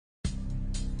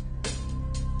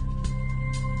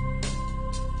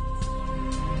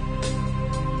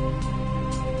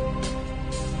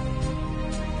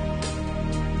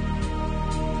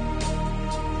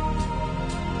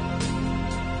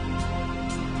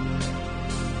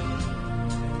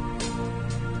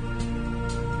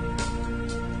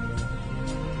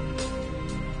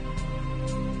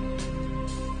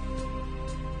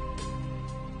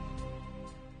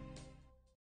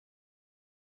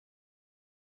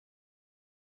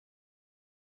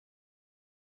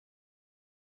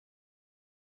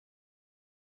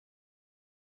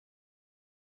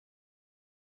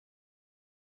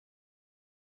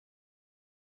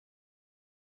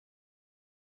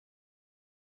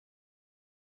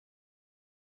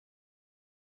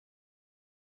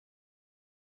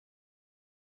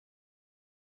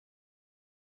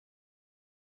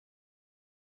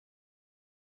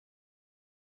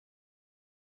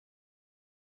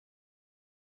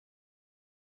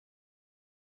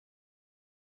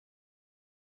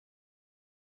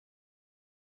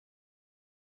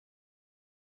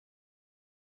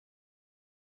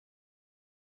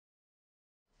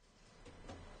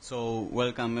So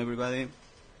welcome everybody.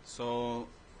 So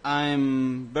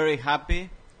I'm very happy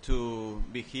to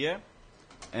be here,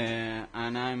 and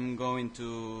I'm going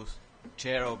to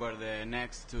chair over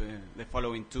the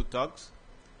following two talks.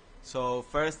 So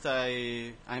first,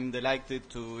 I'm delighted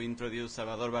to introduce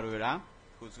Salvador Barberà,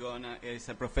 is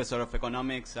a professor of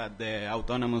economics at the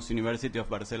Autonomous University of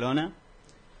Barcelona,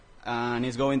 and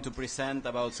is going to present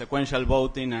about sequential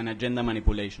voting and agenda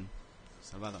manipulation.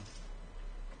 Salvador.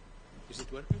 Is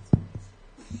it working?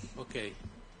 Okay.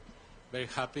 Very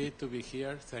happy to be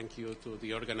here. Thank you to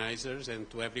the organizers and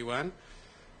to everyone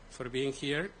for being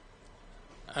here.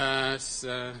 As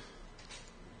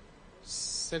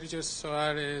Sergio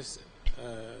Soares,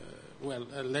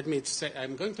 let me say,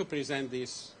 I'm going to present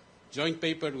this joint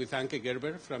paper with Anke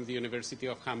Gerber from the University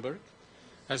of Hamburg.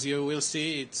 As you will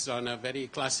see, it's on a very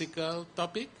classical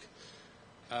topic,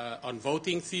 on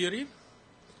voting theory.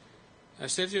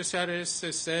 As Sergio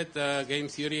Soares said, game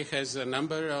theory has a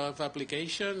number of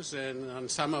applications, and on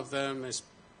some of them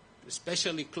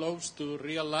especially close to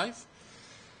real life.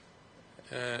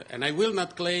 And I will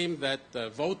not claim that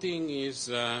voting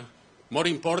is more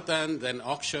important than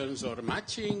auctions or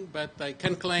matching, but I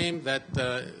can claim that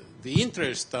the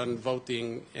interest on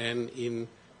voting and in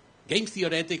game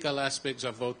theoretical aspects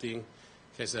of voting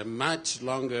has a much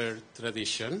longer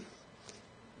tradition.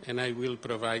 And I will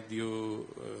provide you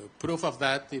proof of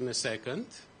that in a second.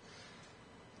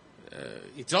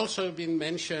 It's also been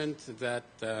mentioned that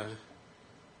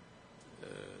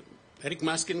Eric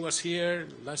Maskin was here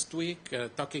last week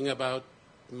talking about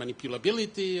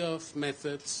manipulability of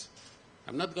methods.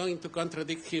 I'm not going to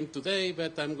contradict him today,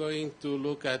 but I'm going to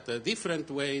look at a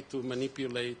different way to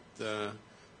manipulate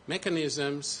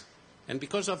mechanisms. And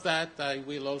because of that, I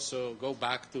will also go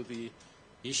back to the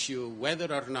issue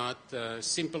whether or not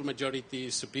simple majority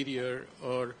is superior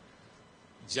or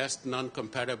just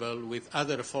non-comparable with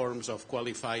other forms of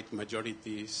qualified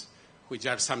majorities, which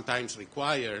are sometimes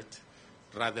required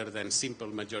rather than simple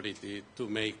majority to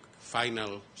make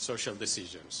final social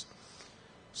decisions.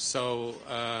 So,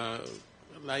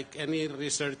 like any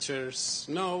researchers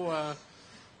know,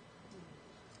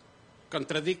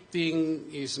 contradicting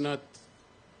is not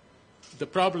the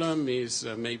problem, is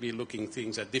maybe looking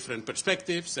things at different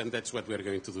perspectives, and that's what we're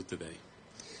going to do today.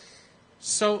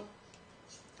 So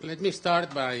let me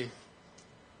start by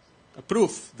a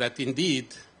proof that indeed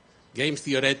game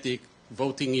theoretic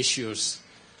voting issues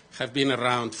have been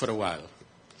around for a while.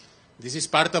 This is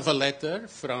part of a letter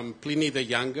from Pliny the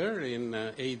Younger in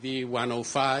AD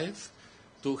 105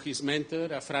 to his mentor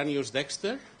Afranius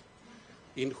Dexter,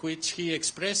 in which he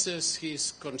expresses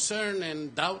his concern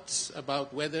and doubts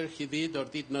about whether he did or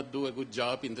did not do a good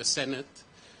job in the Senate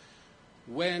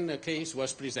when a case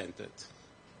was presented.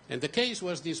 And the case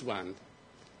was this one.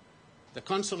 The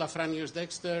consul Afranius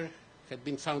Dexter had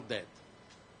been found dead.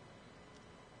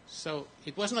 So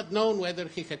it was not known whether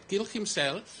he had killed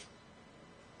himself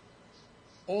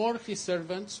or his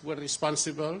servants were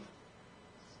responsible.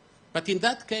 But in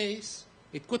that case,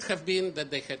 it could have been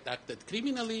that they had acted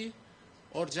criminally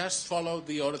or just followed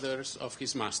the orders of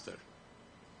his master.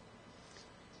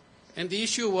 And the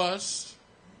issue was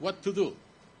what to do.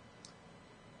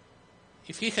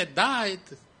 If he had died,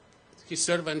 his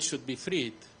servants should be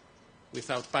freed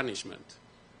without punishment.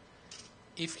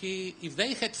 If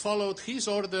they had followed his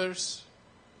orders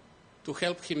to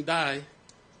help him die,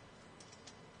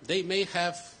 they may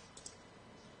have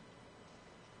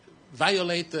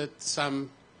violated some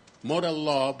moral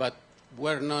law, but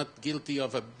were not guilty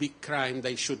of a big crime,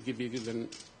 they should be given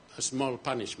a small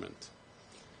punishment.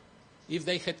 If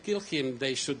they had killed him,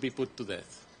 they should be put to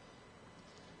death.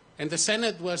 And the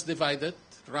Senate was divided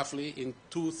roughly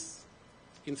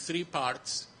in three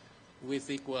parts with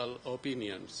equal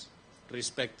opinions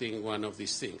respecting one of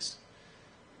these things.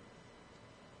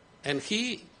 And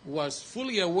he was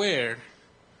fully aware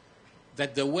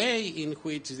that the way in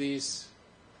which this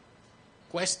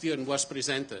question was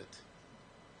presented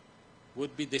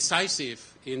would be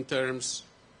decisive in terms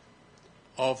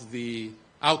of the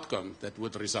outcome that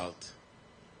would result.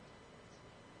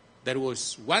 There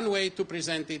was one way to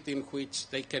present it in which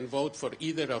they can vote for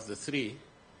either of the three,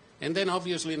 and then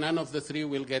obviously none of the three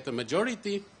will get a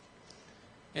majority,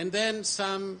 and then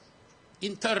some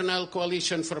internal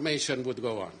coalition formation would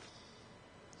go on.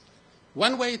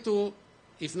 One way to,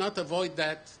 if not avoid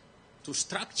that, to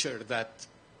structure that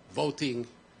voting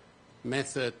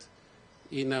method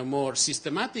in a more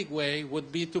systematic way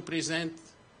would be to present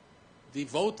the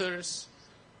voters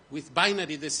with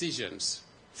binary decisions.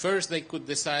 First, they could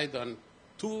decide on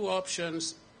two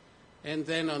options, and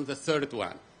then on the third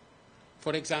one.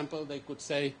 For example, they could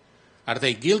say, Are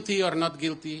they guilty or not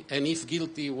guilty? And if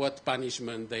guilty, what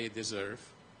punishment they deserve?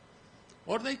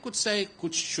 Or they could say,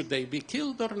 should they be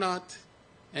killed or not?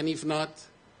 And if not,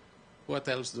 what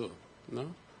else do?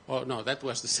 No? Oh, no, that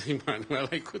was the same one. Well,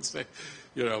 I could say,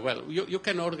 you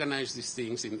can organize these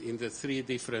things in the three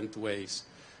different ways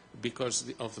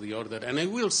because of the order. And I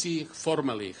will see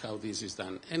formally how this is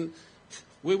done. And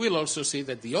we will also see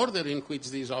that the order in which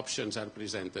these options are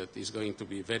presented is going to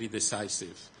be very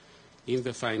decisive in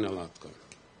the final outcome.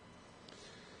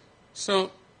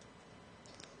 So,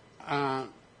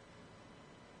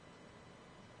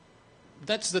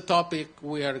 that's the topic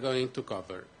we are going to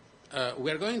cover.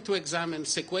 We are going to examine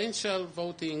sequential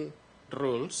voting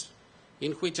rules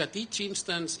in which at each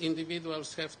instance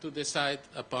individuals have to decide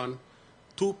upon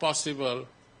two possible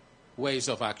ways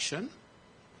of action.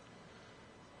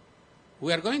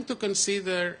 We are going to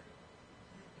consider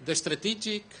the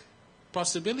strategic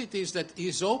possibilities that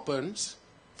is opens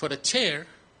for a chair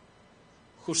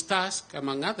whose task,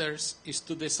 among others, is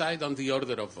to decide on the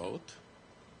order of vote.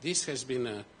 This has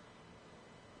been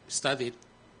studied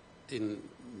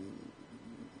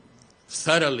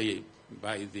thoroughly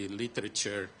by the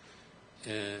literature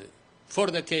for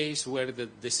the case where the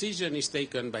decision is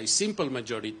taken by simple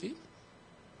majority.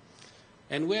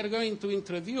 And we are going to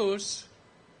introduce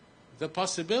the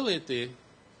possibility,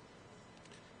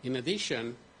 in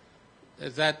addition,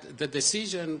 that the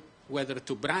decision whether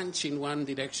to branch in one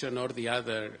direction or the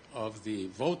other of the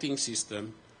voting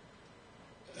system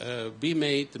be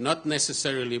made not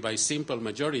necessarily by simple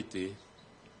majority,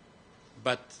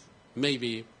 but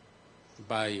maybe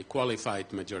by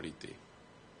qualified majority.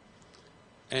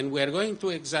 And we are going to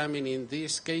examine in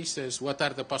these cases what are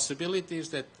the possibilities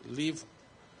that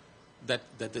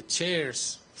the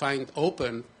chairs find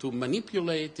open to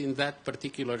manipulate in that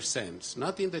particular sense,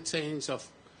 not in the sense of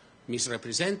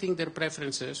misrepresenting their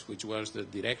preferences, which was the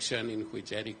direction in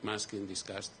which Eric Maskin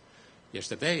discussed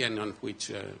yesterday and on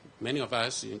which many of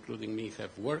us, including me,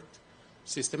 have worked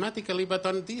systematically, but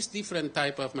on this different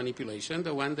type of manipulation,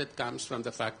 the one that comes from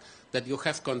the fact that you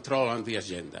have control on the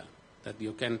agenda, that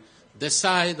you can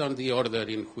decide on the order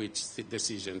in which the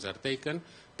decisions are taken,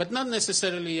 but not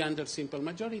necessarily under simple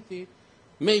majority,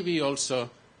 maybe also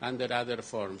under other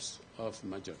forms of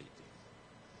majority.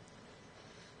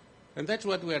 And that's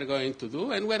what we are going to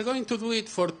do, and we are going to do it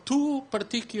for two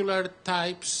particular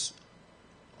types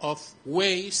of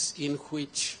ways in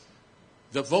which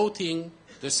the voting,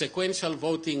 the sequential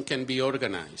voting, can be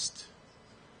organized.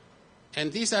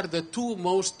 And these are the two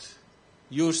most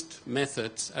used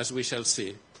methods, as we shall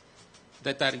see,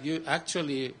 that are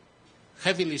actually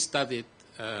heavily studied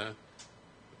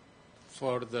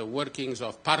for the workings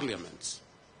of parliaments.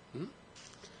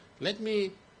 Let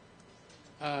me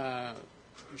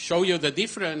show you the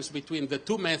difference between the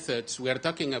two methods we are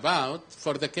talking about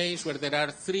for the case where there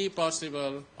are three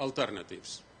possible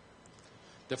alternatives.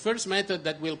 The first method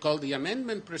that we'll call the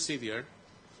amendment procedure,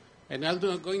 and I'm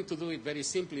going to do it very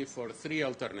simply for three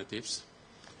alternatives,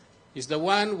 is the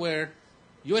one where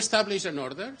you establish an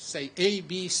order, say A,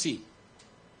 B, C.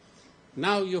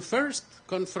 Now you first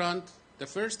confront the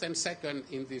first and second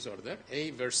in this order, A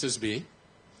versus B,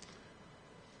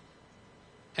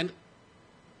 and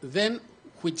then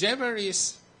whichever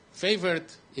is favored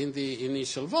in the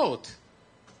initial vote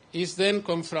is then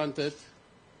confronted.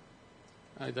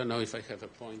 I don't know if I have a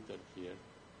pointer here.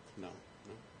 No.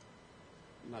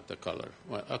 Not the color.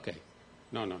 Well, okay.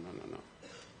 No.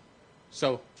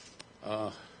 So,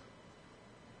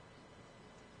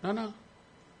 no.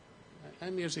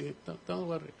 I'm using it. Don't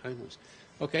worry.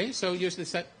 Okay, so you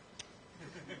decide.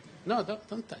 No,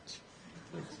 don't touch.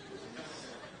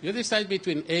 You decide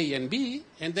between A and B,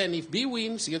 and then if B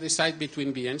wins, you decide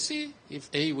between B and C. If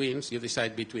A wins, you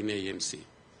decide between A and C.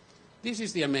 This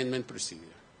is the amendment procedure.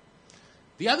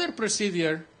 The other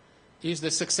procedure is the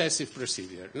successive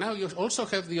procedure. Now you also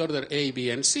have the order A,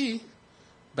 B, and C,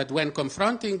 but when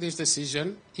confronting this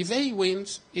decision, if A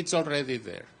wins, it's already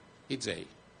there. It's A.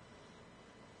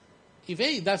 If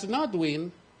A does not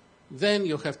win, then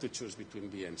you have to choose between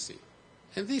B and C.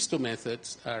 And these two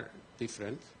methods are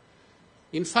different.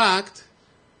 In fact,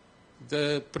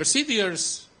 the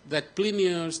procedures that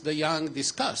Plinius the Young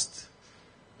discussed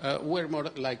were more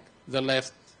like the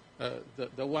left,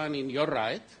 the one in your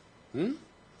right, in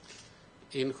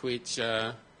which,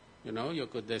 you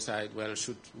could decide, well,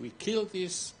 should we kill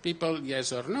these people,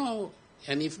 yes or no?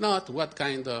 And if not, what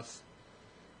kind of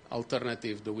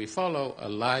alternative do we follow, a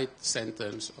light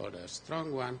sentence or a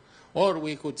strong one? Or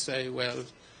we could say, well,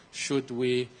 should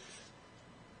we,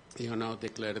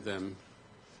 declare them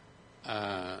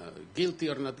guilty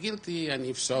or not guilty, and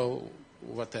if so,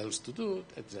 what else to do,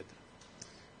 etc.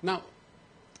 Now,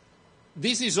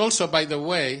 this is also, by the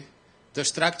way, the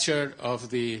structure of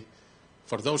the,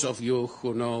 for those of you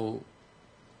who know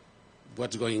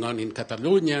what's going on in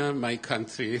Catalonia, my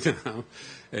country now,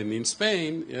 and in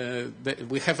Spain,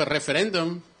 we have a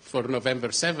referendum for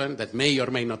November 7 that may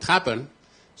or may not happen.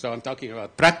 So I'm talking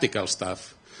about practical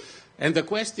stuff. And the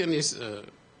question is,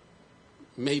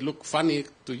 may look funny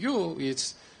to you,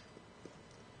 is,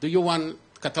 do you want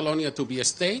Catalonia to be a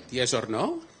state, yes or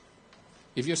no?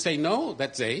 If you say no,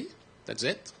 that's it.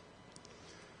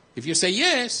 If you say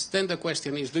yes, then the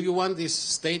question is, do you want this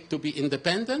state to be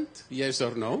independent, yes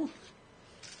or no?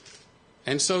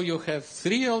 And so you have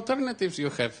three alternatives. You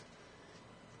have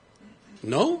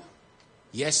no,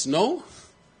 yes, no,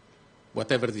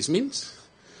 whatever this means,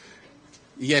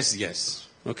 yes, yes,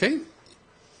 okay?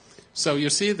 So you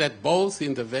see that both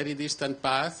in the very distant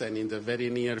past and in the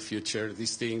very near future,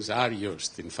 these things are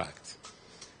used, in fact.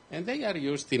 And they are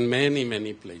used in many,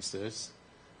 many places.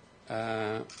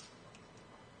 For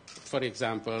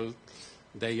example,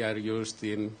 they are used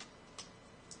in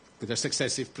the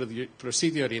successive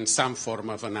procedure in some form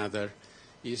of another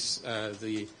is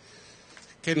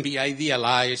can be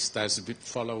idealized as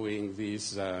following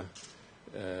these,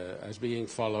 as being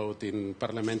followed in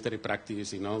parliamentary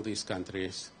practice in all these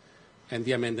countries, and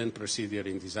the amendment procedure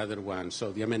in this other one.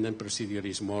 So the amendment procedure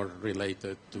is more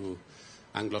related to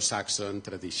Anglo-Saxon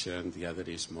tradition, the other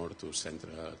is more to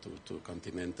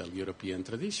continental European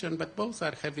tradition, but both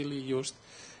are heavily used.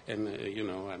 And,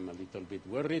 I'm a little bit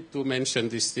worried to mention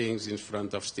these things in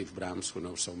front of Steve Brams, who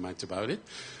knows so much about it.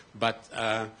 But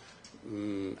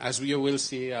as you will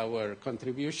see, our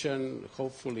contribution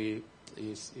hopefully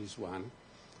is one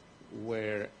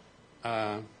where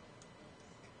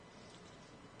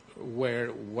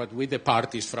what we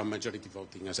depart is from majority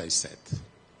voting, as I said.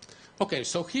 Okay,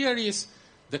 so here is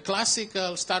the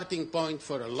classical starting point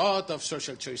for a lot of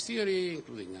social choice theory,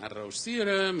 including Arrow's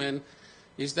theorem, and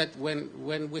is that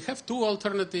when we have two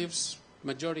alternatives,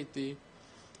 majority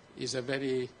is a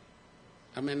very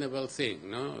amenable thing.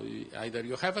 No? Either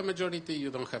you have a majority, you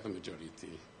don't have a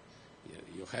majority.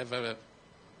 You have a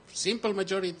simple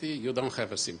majority, you don't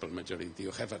have a simple majority.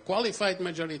 You have a qualified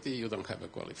majority, you don't have a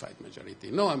qualified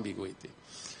majority. No ambiguity.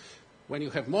 When you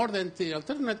have more than three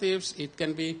alternatives, it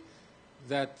can be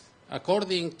that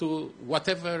according to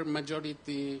whatever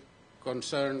majority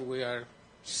concern we are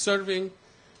serving,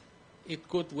 it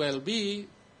could well be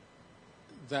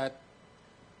that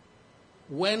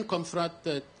when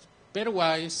confronted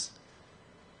pairwise,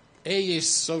 A is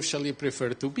socially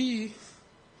preferred to B,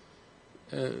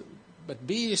 but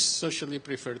B is socially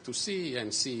preferred to C,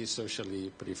 and C is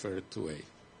socially preferred to A.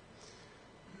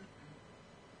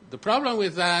 The problem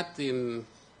with that in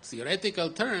theoretical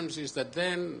terms is that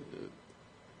then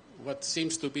what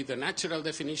seems to be the natural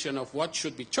definition of what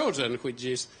should be chosen, which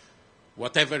is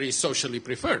whatever is socially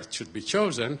preferred should be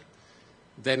chosen,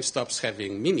 then stops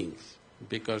having meaning,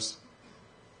 because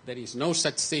there is no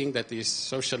such thing that is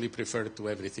socially preferred to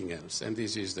everything else. And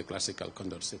this is the classical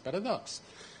Condorcet paradox,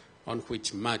 on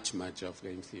which much of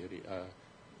game theory,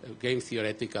 game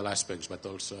theoretical aspects, but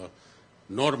also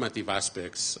normative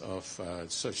aspects of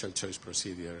social choice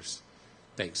procedures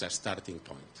takes a starting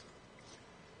point.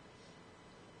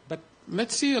 But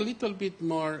let's see a little bit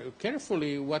more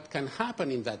carefully what can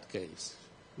happen in that case.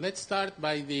 Let's start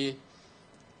by the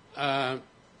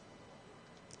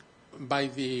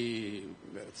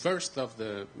first of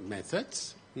the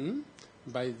methods,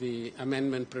 by the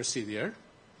amendment procedure.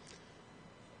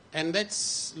 And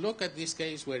let's look at this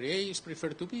case where A is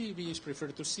preferred to B, B is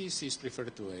preferred to C, C is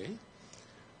preferred to A.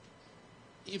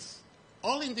 If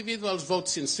all individuals vote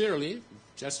sincerely,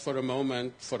 just for a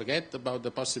moment, forget about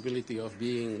the possibility of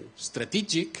being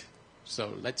strategic.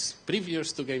 So let's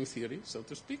previous to game theory, so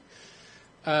to speak.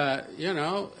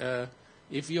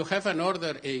 If you have an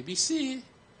order A, B, C,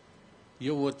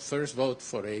 you would first vote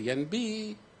for A and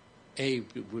B. A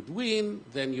would win,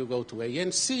 then you go to A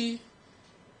and C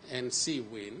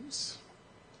wins.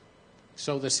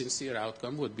 So the sincere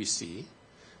outcome would be C.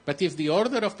 But if the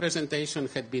order of presentation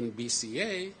had been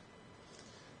BCA,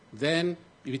 then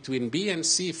between B and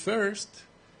C first,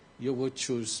 you would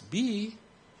choose B,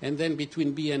 and then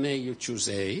between B and A, you choose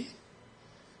A.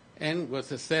 And with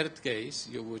the third case,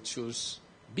 you would choose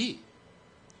B.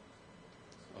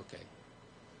 Okay.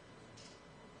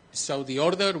 So the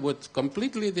order would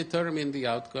completely determine the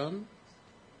outcome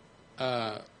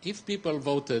if people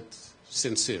voted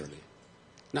sincerely.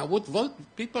 Now, would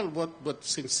people vote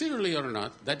sincerely or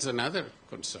not? That's another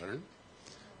concern.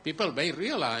 People may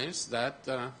realize that,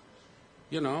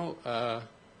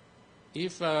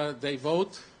 if they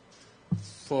vote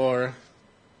for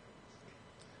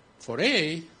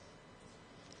A,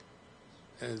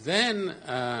 then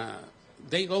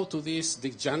they go to this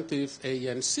disjunctive A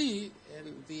and C,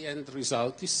 and the end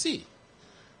result is C.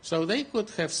 So they could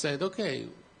have said, okay,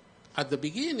 at the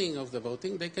beginning of the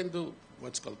voting, they can do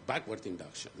what's called backward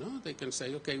induction. No? They can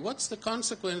say, okay, what's the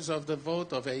consequence of the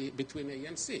vote of A between A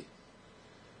and C?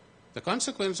 The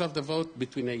consequence of the vote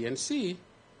between A and C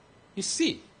is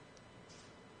C.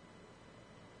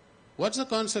 What's the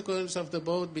consequence of the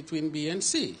vote between B and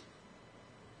C?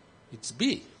 It's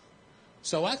B.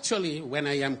 So actually, when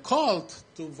I am called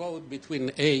to vote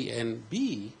between A and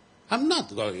B, I'm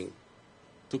not going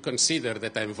to consider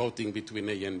that I'm voting between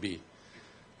A and B.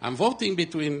 I'm voting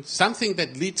between something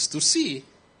that leads to C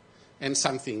and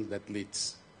something that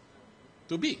leads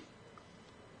to B.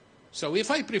 So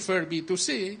if I prefer B to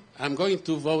C, I'm going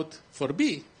to vote for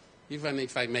B, even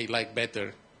if I may like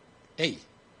better A.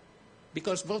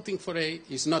 Because voting for A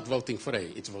is not voting for A,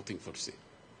 it's voting for C.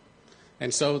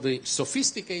 And so the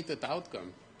sophisticated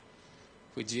outcome,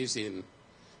 which is in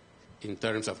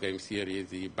terms of game theory,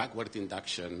 the backward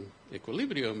induction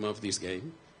equilibrium of this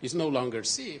game, is no longer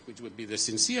C, which would be the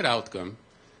sincere outcome,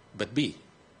 but B.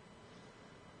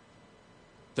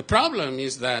 The problem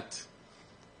is that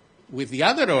with the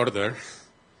other order,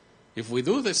 if we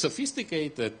do the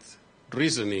sophisticated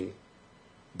reasoning,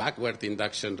 backward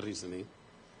induction reasoning,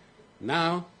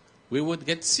 now we would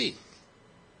get C.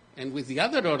 And with the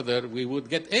other order, we would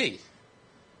get A.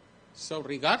 So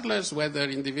regardless whether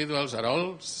individuals are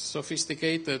all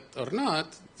sophisticated or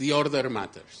not, the order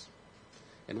matters.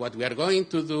 And what we are going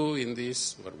to do in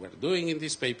this, what we're doing in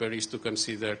this paper, is to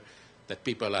consider that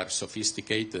people are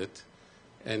sophisticated.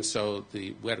 And so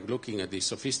we're looking at the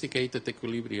sophisticated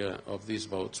equilibria of these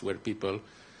votes where people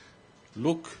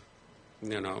look,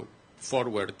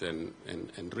 forward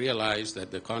and realize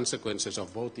that the consequences of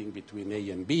voting between A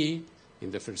and B in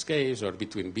the first case or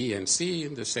between B and C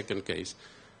in the second case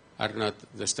are not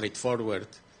the straightforward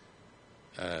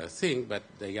thing, but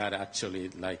they are actually,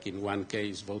 like in one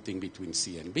case, voting between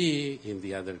C and B, in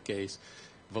the other case,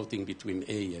 voting between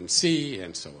A and C,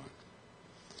 and so on.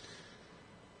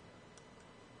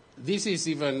 This is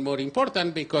even more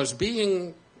important because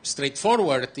being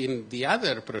straightforward in the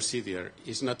other procedure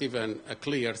is not even a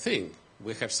clear thing.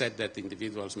 We have said that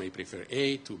individuals may prefer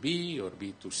A to B or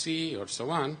B to C or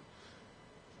so on.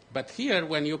 But here,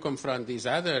 when you confront this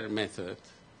other method,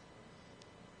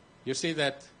 you see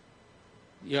that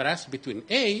you're asked between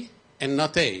A and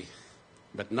not A.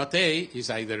 But not A is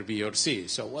either B or C.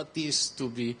 So what is to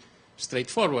be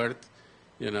straightforward?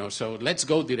 So let's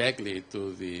go directly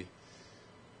to the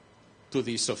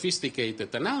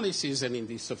sophisticated analysis, and in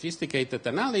the sophisticated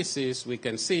analysis, we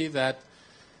can see that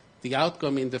the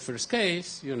outcome in the first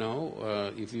case,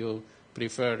 if you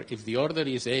prefer, if the order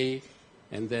is A,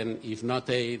 and then if not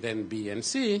A, then B and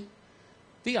C,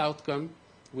 the outcome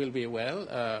will be,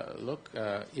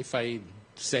 if I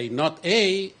say not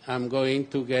A, I'm going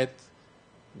to get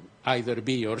either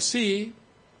B or C,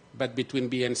 but between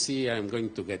B and C, I'm going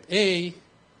to get A.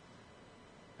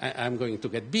 I'm going to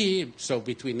get B, so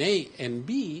between A and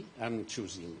B, I'm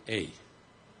choosing A.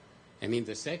 And in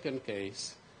the second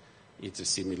case, it's a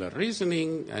similar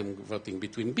reasoning. I'm voting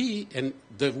between B, and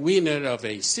the winner of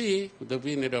AC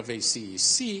is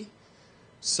C,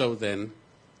 so then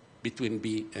between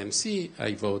B and C,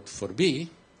 I vote for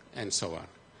B, and so on.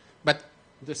 But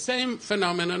the same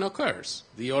phenomenon occurs.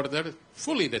 The order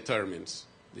fully determines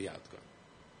the outcome.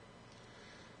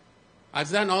 I've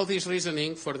done all this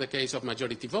reasoning for the case of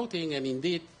majority voting, and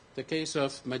indeed, the case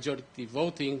of majority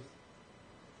voting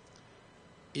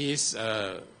is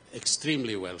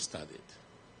extremely well studied.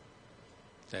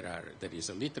 There is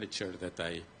a literature that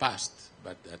I passed,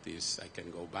 but that is, I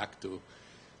can go back to,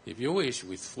 if you wish,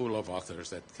 with full of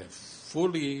authors that have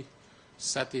fully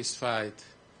satisfied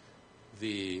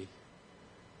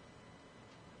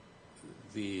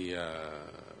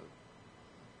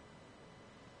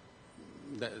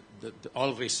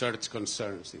all research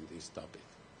concerns in this topic.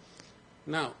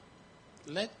 Now,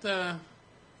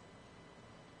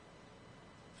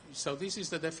 so this is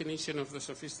the definition of the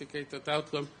sophisticated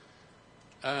outcome.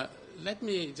 Let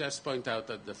me just point out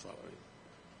the following.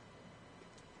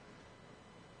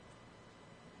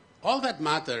 All that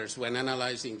matters when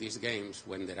analyzing these games,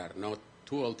 when there are not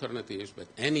two alternatives, but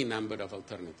any number of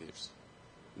alternatives,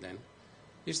 then,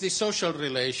 is the social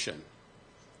relation,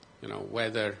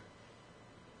 whether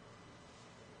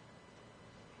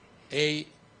A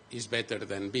is better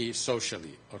than B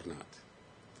socially or not.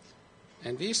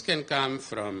 And this can come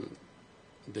from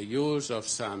the use of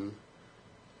some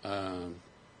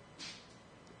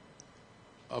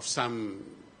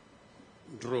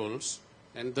rules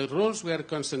And the rules we are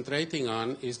concentrating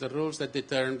on is the rules that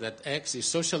determine that X is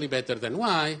socially better than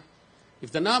Y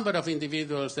if the number of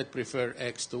individuals that prefer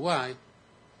X to Y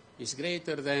is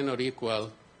greater than or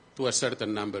equal to a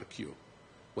certain number Q.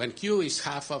 When Q is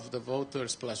half of the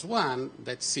voters plus 1,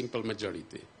 that's simple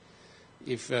majority.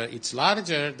 If it's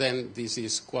larger, then this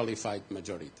is qualified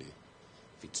majority.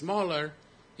 If it's smaller,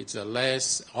 it's a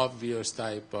less obvious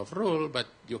type of rule, but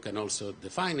you can also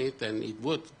define it, and it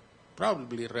would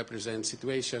probably represent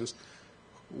situations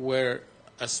where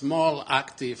a small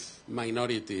active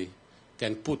minority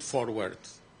can put forward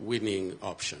winning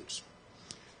options.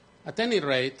 At any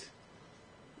rate,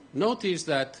 notice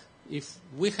that if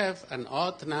we have an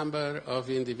odd number of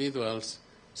individuals,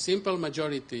 simple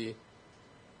majority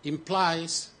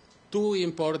implies two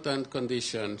important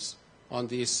conditions on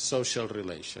this social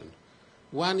relation.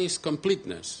 One is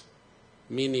completeness,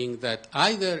 meaning that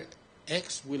either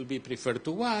X will be preferred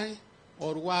to Y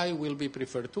or Y will be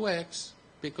preferred to X,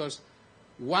 because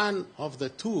one of the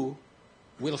two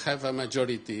will have a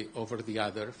majority over the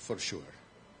other for sure.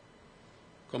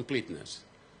 Completeness.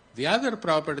 The other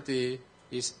property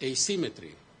is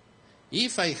asymmetry.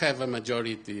 If I have a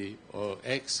majority, or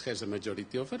X has a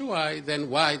majority over Y, then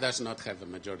Y does not have a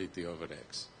majority over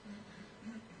X.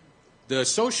 The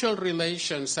social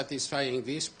relation satisfying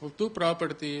these two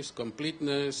properties,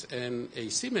 completeness and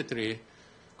asymmetry,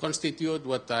 constitute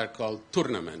what are called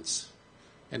tournaments.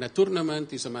 And a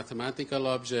tournament is a mathematical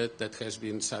object that has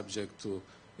been subject to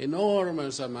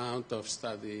enormous amount of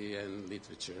study and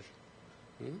literature,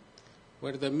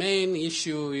 where the main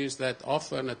issue is that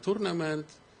often a tournament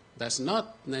does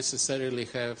not necessarily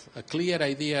have a clear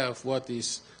idea of what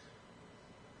is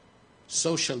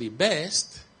socially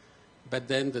best, but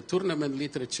then the tournament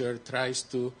literature tries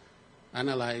to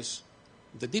analyze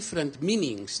the different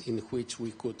meanings in which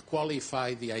we could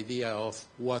qualify the idea of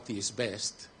what is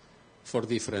best for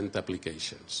different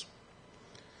applications.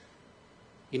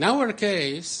 In our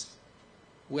case,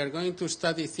 we are going to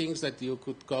study things that you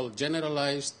could call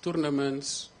generalized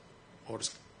tournaments or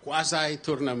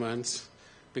quasi-tournaments,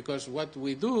 because what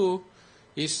we do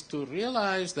is to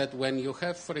realize that when you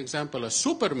have, for example, a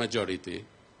supermajority,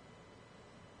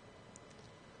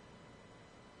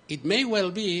 it may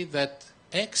well be that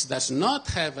X does not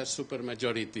have a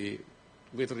supermajority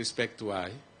with respect to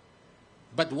Y,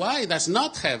 but Y does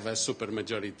not have a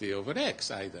supermajority over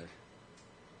X either.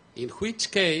 In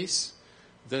which case,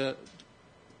 the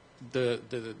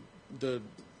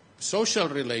social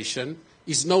relation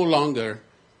is no longer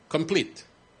complete.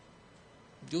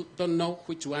 You don't know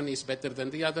which one is better than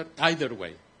the other either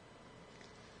way.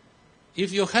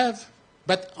 If you have,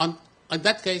 but in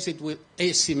that case it will be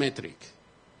asymmetric.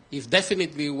 If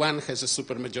definitely one has a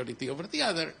supermajority over the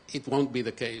other, it won't be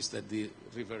the case that the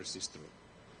reverse is true.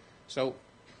 So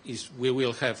we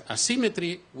will have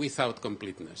asymmetry without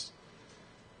completeness.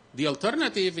 The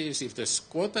alternative is if the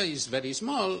quota is very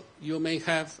small, you may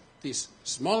have this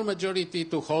small majority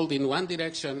to hold in one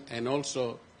direction and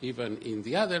also even in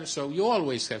the other, so you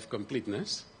always have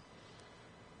completeness.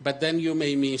 But then you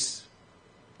may miss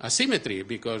asymmetry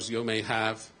because you may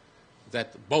have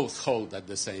that both hold at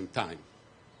the same time.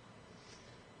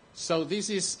 So this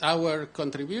is our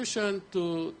contribution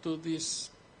to this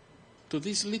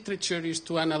literature, is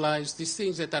to analyze these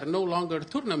things that are no longer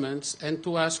tournaments and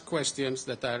to ask questions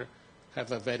that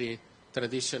have a very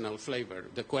traditional flavor.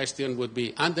 The question would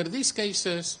be, under these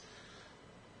cases,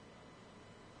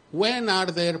 when are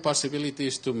there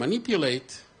possibilities to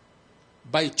manipulate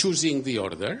by choosing the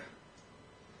order?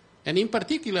 And in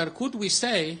particular, could we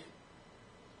say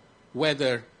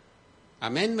whether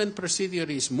amendment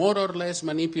procedure is more or less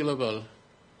manipulable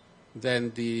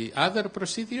than the other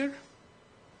procedure?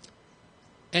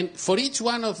 And for each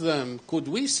one of them, could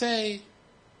we say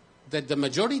that the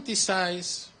majority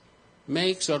size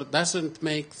makes or doesn't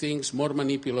make things more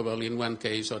manipulable in one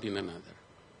case or in another?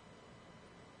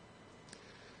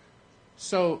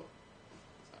 So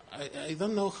I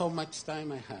don't know how much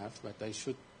time I have, but I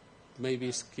should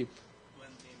maybe skip.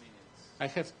 20 minutes. I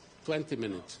have 20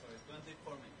 minutes. Sorry,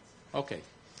 24 minutes. Okay.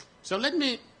 So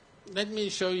let me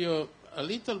show you a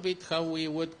little bit how we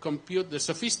would compute the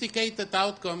sophisticated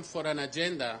outcome for an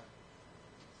agenda.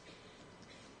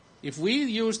 If we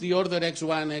use the order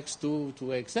x1, x2 to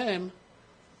xm,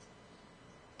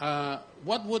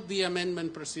 what would the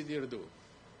amendment procedure do?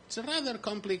 It's a rather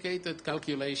complicated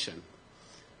calculation,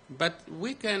 but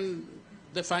we can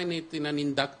define it in an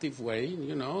inductive way.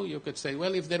 You know, you could say,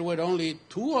 well, if there were only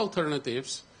two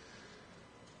alternatives,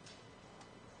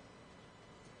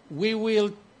 we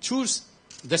will choose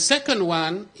the second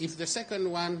one if the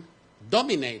second one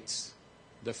dominates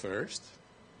the first.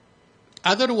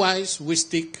 Otherwise, we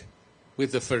stick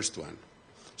with the first one.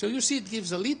 So you see, it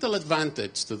gives a little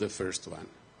advantage to the first one.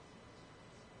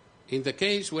 In the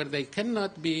case where they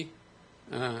cannot be,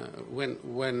 in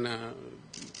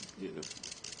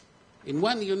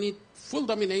one you need full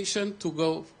domination to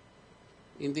go,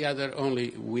 in the other only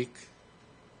weak.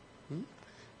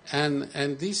 And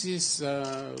this is,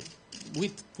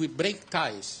 we break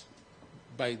ties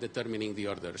by determining the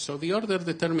order. So the order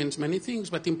determines many things,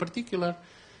 but in particular,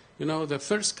 the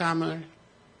first comer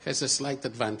has a slight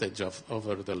advantage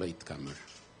over the latecomer.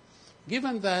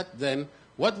 Given that, then,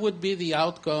 what would be the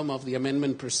outcome of the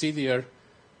amendment procedure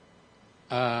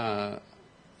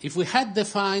if we had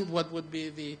defined what would be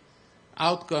the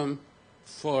outcome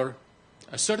for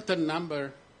a certain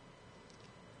number,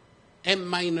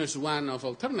 m-1 of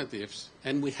alternatives,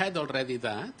 and we had already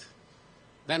that,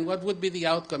 then what would be the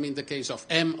outcome in the case of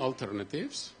m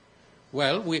alternatives?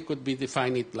 Well, we could be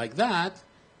define it like that.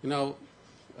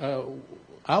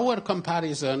 Our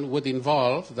comparison would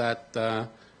involve that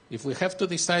if we have to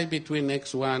decide between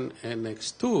x1 and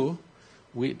x2,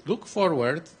 we look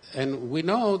forward, and we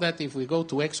know that if we go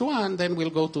to x1, then we'll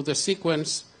go to the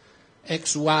sequence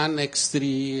x1,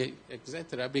 x3,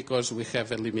 etc., because we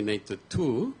have eliminated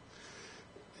 2.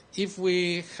 If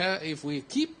we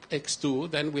keep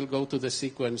x2, then we'll go to the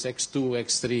sequence x2,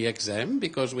 x3, xm,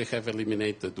 because we have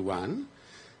eliminated 1.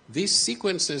 These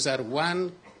sequences are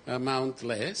one amount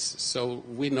less, so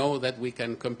we know that we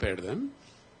can compare them.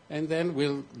 And then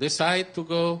we'll decide to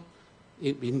go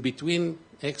in between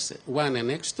x1 and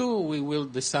x2, we will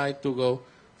decide to go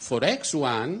for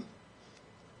x1,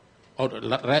 or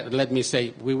let me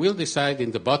say, we will decide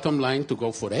in the bottom line to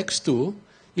go for x2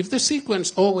 if the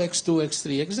sequence O, x2,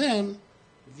 x3, xm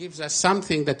gives us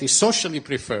something that is socially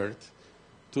preferred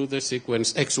to the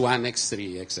sequence x1,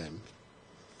 x3, xm,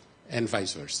 and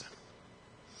vice versa.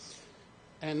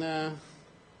 And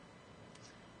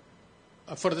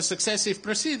for the successive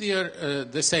procedure,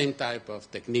 the same type of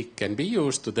technique can be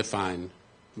used to define,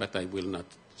 but I will not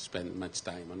spend much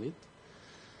time on it.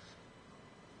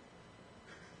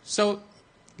 So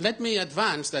let me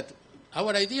advance that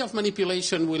our idea of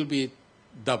manipulation will be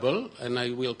double, and I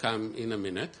will come in a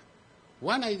minute.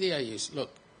 One idea is,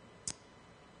 look,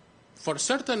 for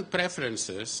certain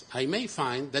preferences, I may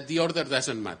find that the order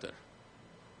doesn't matter.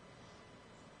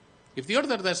 If the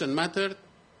order doesn't matter,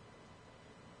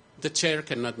 the chair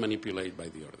cannot manipulate by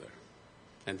the order.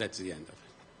 And that's the end of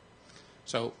it.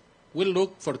 So we'll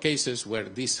look for cases where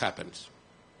this happens.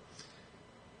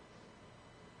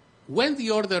 When the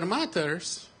order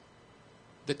matters,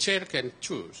 the chair can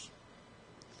choose.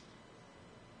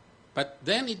 But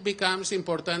then it becomes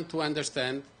important to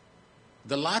understand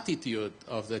the latitude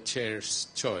of the chair's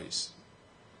choice.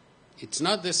 It's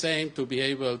not the same to be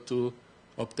able to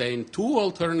obtain two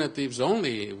alternatives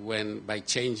only by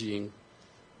changing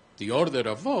the order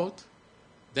of vote,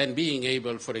 than being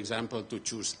able, for example, to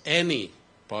choose any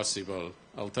possible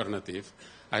alternative,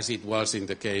 as it was in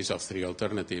the case of 3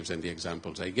 alternatives and the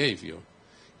examples I gave you.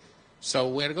 So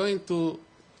we're going to,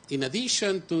 in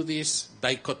addition to this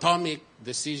dichotomic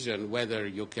decision whether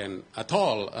you can at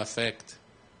all affect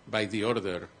by the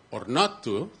order or not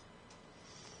to,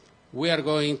 we are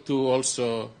going to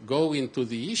also go into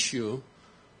the issue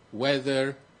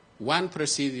whether one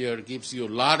procedure gives you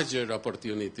larger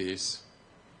opportunities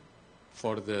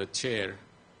for the chair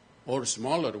or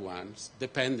smaller ones,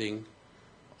 depending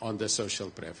on the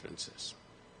social preferences.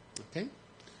 Okay?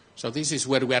 So this is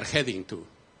where we are heading to.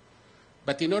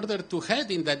 But in order to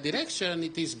head in that direction,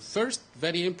 it is first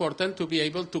very important to be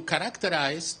able to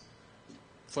characterize,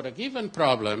 for a given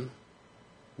problem,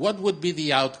 what would be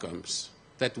the outcomes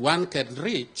that one can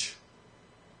reach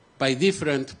by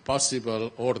different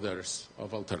possible orders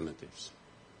of alternatives.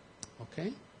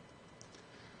 Okay?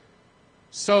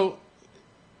 So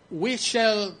we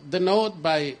shall denote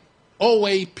by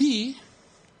OAP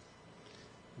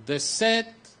the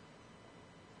set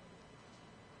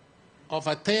of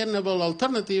attainable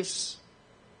alternatives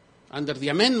under the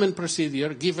amendment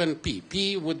procedure given P.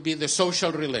 P would be the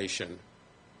social relation,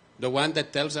 the one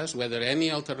that tells us whether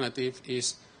any alternative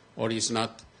is or is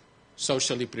not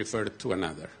socially preferred to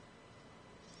another.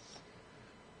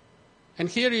 And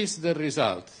here is the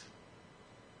result.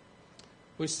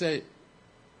 We say,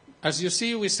 as you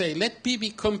see, we say, let P be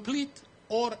complete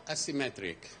or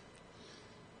asymmetric.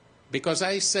 Because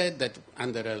I said that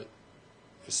under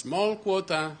a small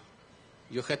quota,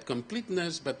 you had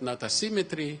completeness but not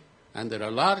asymmetry. Under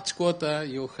a large quota,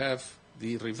 you have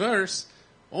the reverse.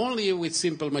 Only with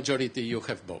simple majority, you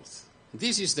have both.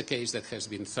 This is the case that has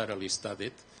been thoroughly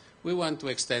studied. We want to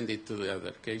extend it to the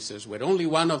other cases where only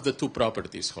one of the two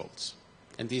properties holds.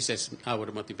 and this is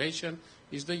our motivation,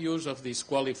 is the use of these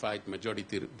qualified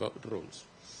majority rules.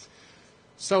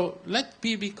 So let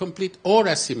P be complete or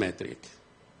asymmetric.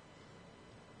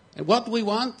 And what we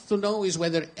want to know is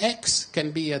whether X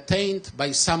can be attained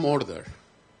by some order.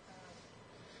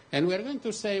 And we're going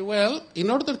to say, well, in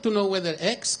order to know whether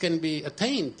X can be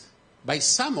attained by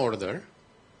some order,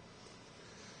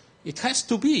 it has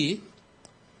to be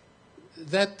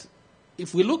that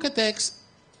if we look at X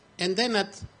and then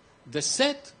at the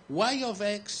set Y of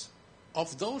X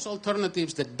of those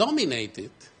alternatives that dominate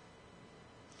it,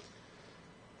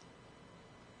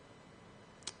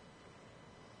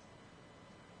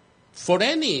 for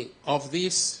any of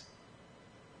these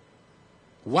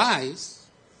Y's,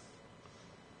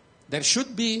 there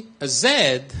should be a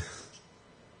Z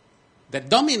that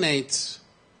dominates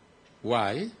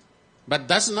Y, but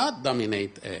does not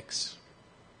dominate X.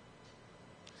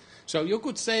 So you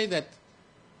could say that,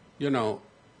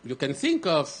 you can think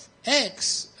of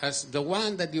X as the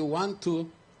one that you want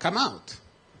to come out.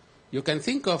 You can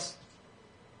think of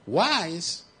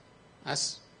Y's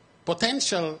as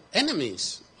potential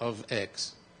enemies of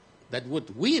X that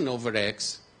would win over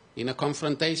X in a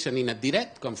confrontation, in a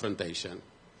direct confrontation.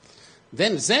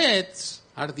 Then Z's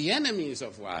are the enemies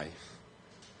of Y,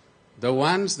 the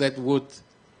ones that would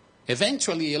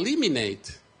eventually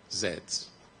eliminate Z's.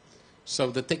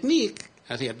 So the technique,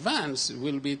 as we advance,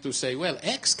 will be to say, well,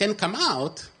 X can come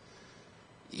out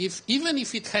even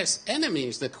if it has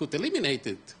enemies that could eliminate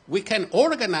it. We can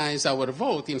organize our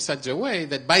vote in such a way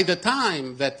that by the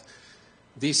time that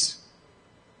this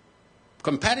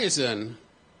comparison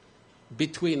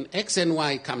between X and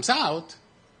Y comes out,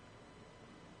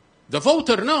 the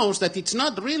voter knows that it's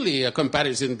not really a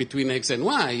comparison between X and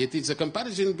Y. It is a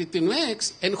comparison between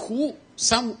X and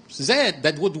some Z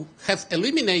that would have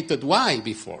eliminated Y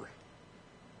before.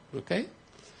 Okay?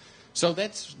 So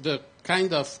that's the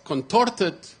kind of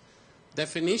contorted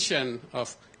definition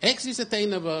of X is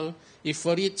attainable if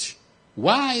for each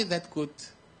Y that could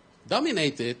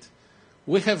dominate it,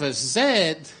 we have a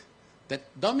Z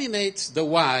that dominates the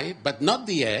Y but not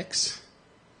the X.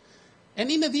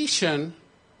 And in addition,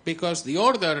 because the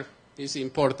order is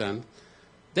important,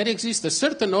 there exists a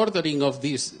certain ordering of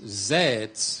these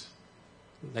Z's,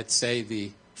 let's say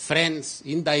the friends,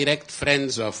 indirect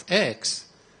friends of X,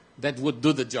 that would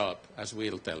do the job, as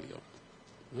we'll tell you.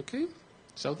 Okay?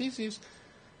 So this is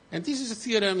a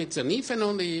theorem, it's an if and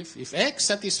only if. If X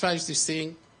satisfies this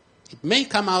thing, it may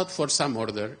come out for some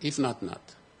order, if not, not.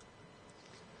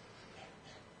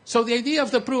 So the idea of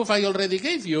the proof I already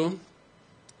gave you.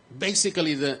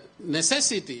 Basically, the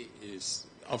necessity is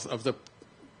of the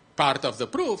part of the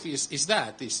proof is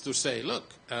to say,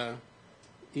 look,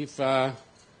 if I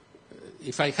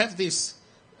have this,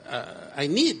 I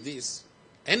need these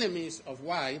enemies of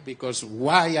Y because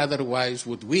Y otherwise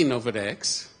would win over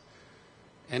X,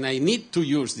 and I need to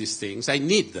use these things. I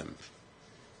need them.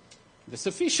 The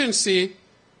sufficiency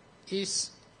is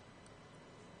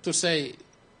to say,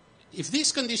 if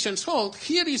these conditions hold,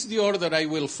 here is the order I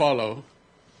will follow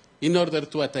in order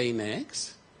to attain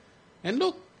X. And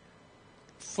look,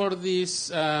 for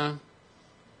this,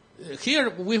 here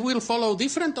we will follow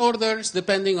different orders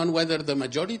depending on whether the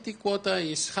majority quota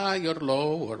is high or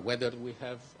low, or whether we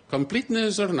have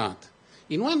completeness or not.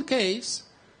 In one case,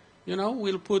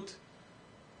 we'll put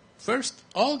first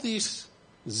all these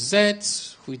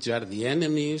Z's, which are the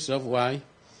enemies of Y,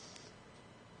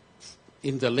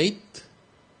 in the late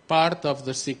part of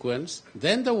the sequence,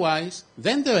 then the Y's,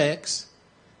 then the X,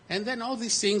 and then all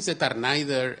these things that are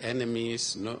neither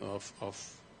enemies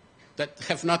that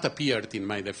have not appeared in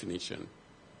my definition.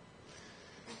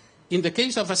 In the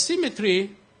case of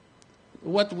asymmetry,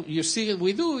 what you see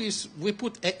we do is we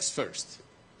put X first.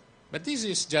 But this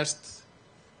is just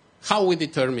how we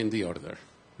determine the order.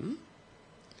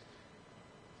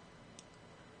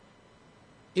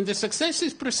 In the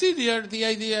successive procedure, the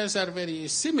ideas are very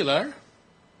similar,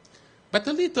 but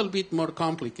a little bit more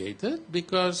complicated,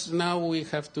 because now we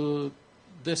have to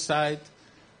decide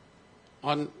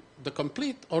on the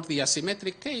complete or the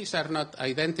asymmetric case are not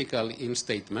identical in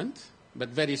statement, but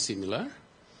very similar.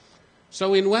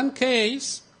 So in one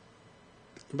case,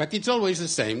 but it's always the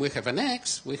same, we have an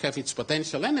X, we have its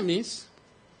potential enemies,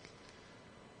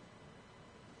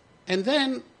 and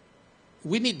then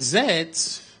we need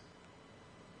Z's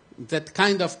that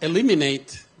kind of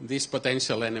eliminate these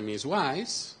potential enemies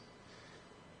Y's.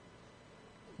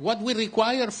 What we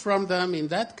require from them in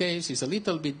that case is a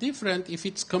little bit different. If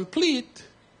it's complete,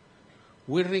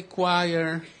 we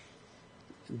require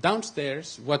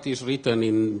downstairs what is written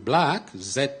in black,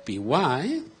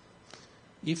 ZPY.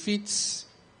 If it's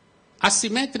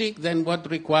Asymmetric then would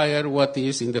require what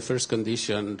is in the first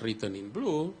condition written in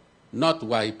blue, not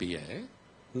YPA,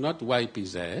 not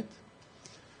YPZ.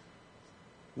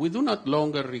 We do not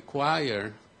longer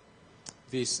require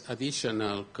this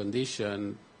additional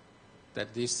condition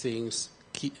that these things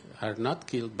are not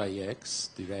killed by X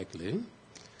directly.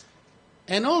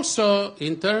 And also,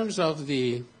 in terms of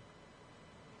the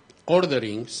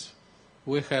orderings,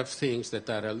 we have things that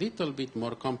are a little bit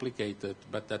more complicated,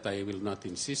 but that I will not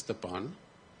insist upon.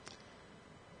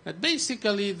 But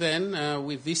basically then,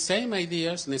 with these same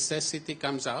ideas, necessity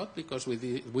comes out because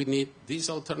we need these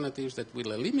alternatives that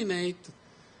will eliminate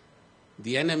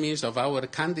the enemies of our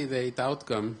candidate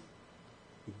outcome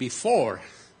before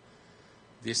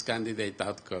this candidate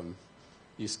outcome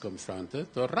is confronted,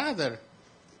 or rather,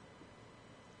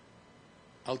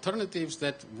 alternatives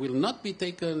that will not be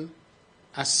taken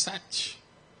as such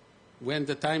when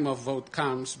the time of vote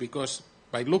comes, because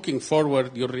by looking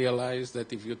forward, you realize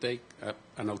that if you take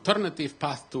an alternative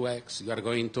path to X, you are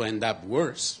going to end up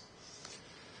worse.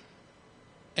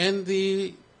 And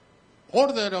the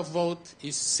order of vote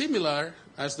is similar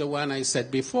as the one I said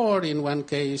before. In one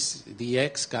case, the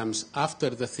X comes after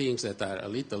the things that are a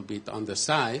little bit on the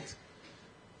side.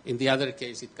 In the other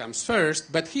case, it comes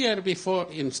first. But here, before,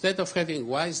 instead of having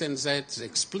Ys and Zs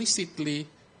explicitly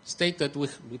stated,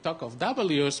 we talk of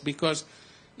Ws because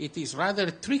it is rather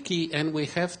tricky and we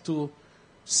have to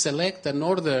select an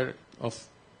order of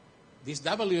these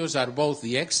Ws are both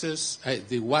the X's,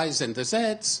 the Ys and the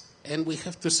Zs, and we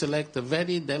have to select a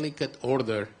very delicate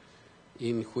order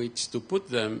in which to put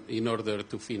them in order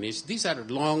to finish. These are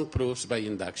long proofs by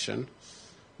induction,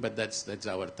 but that's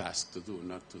our task to do,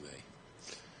 not today.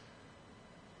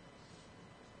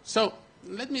 So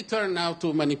let me turn now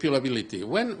to manipulability.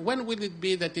 When will it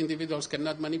be that individuals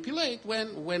cannot manipulate?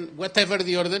 When whatever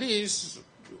the order is,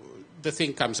 the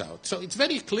thing comes out. So it's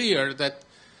very clear that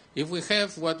if we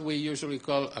have what we usually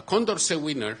call a Condorcet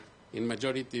winner in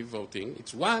majority voting,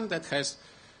 it's one that is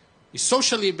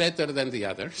socially better than the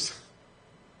others,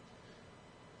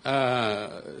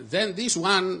 then this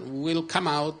one will come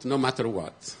out no matter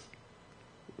what.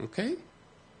 Okay?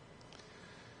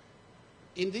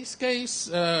 In this case,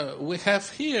 we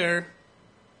have to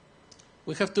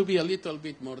be a little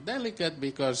bit more delicate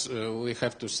because we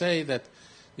have to say that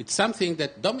it's something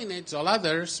that dominates all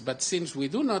others, but since we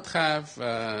do not have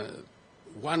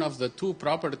one of the two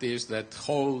properties that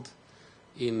hold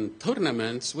in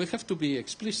tournaments, we have to be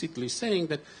explicitly saying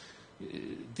that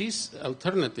these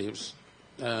alternatives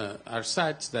are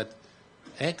such that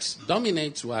X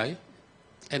dominates Y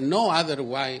and no other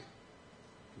Y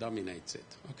dominates it,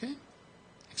 okay?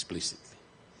 Explicitly.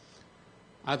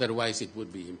 Otherwise, it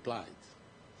would be implied.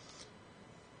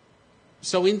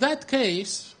 So in that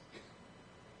case,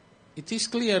 it is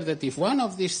clear that if one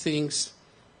of these things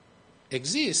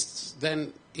exists,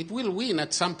 then it will win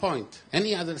at some point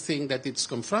any other thing that it's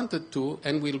confronted to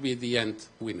and will be the end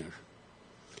winner.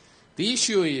 The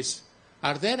issue is,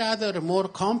 are there other more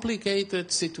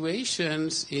complicated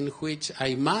situations in which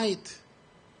I might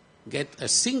get a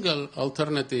single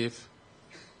alternative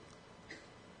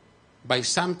by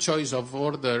some choice of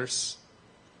orders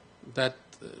that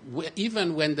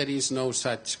even when there is no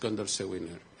such Condorcet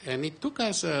winner? And it took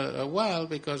us a while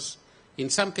because in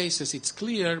some cases it's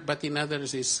clear, but in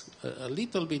others it's a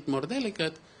little bit more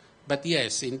delicate. But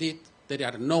yes, indeed, there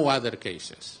are no other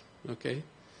cases. Okay?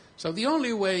 So the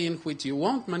only way in which you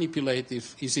won't manipulate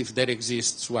is if there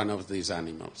exists one of these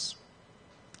animals.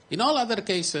 In all other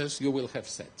cases, you will have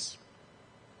sets.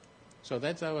 So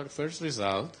that's our first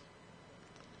result.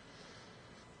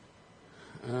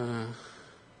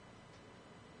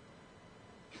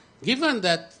 Given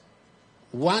that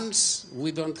once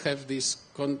we don't have this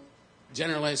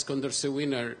generalized Condorcet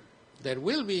winner, there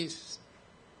will be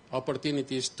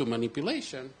opportunities to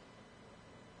manipulation.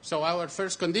 So our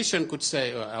first condition could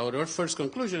say, or our first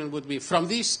conclusion would be, from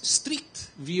this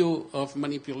strict view of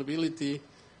manipulability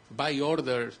by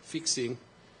order fixing,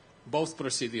 both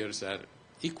procedures are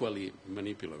equally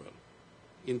manipulable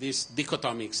in this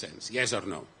dichotomic sense, yes or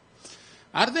no.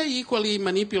 Are they equally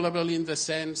manipulable in the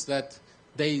sense that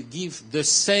they give the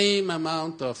same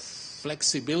amount of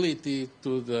flexibility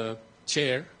to the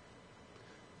chair?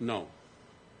 No.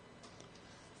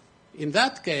 In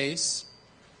that case,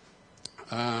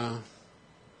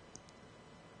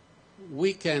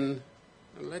 we can,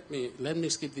 let me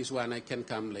skip this one, I can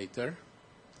come later.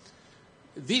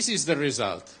 This is the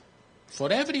result.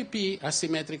 For every P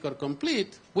asymmetric or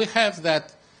complete, we have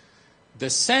that the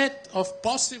set of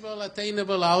possible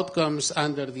attainable outcomes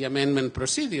under the amendment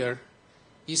procedure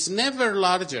is never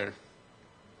larger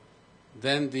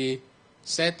than the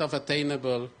set of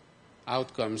attainable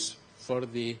outcomes for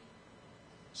the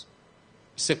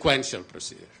sequential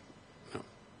procedure. No.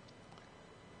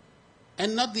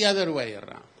 And not the other way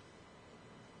around.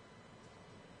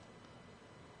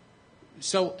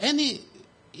 So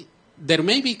there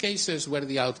may be cases where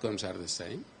the outcomes are the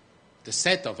same, the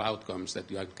set of outcomes that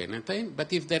you can attain,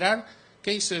 but if there are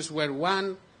cases where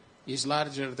one is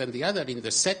larger than the other in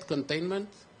the set containment,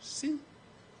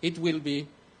 it will be,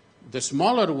 the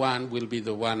smaller one will be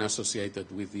the one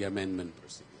associated with the amendment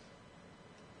procedure.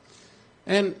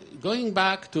 And going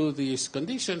back to these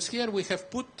conditions, here we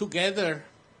have put together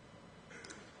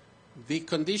the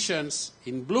conditions.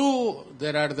 In blue,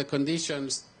 there are the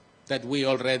conditions that we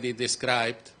already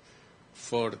described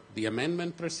for the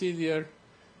amendment procedure,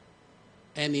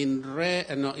 and in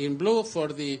blue for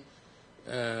the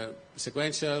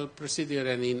sequential procedure,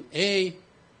 and in A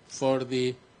for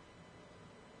the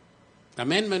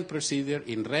amendment procedure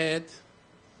in red.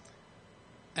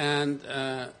 And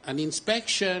an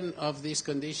inspection of these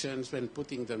conditions when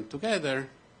putting them together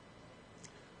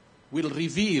will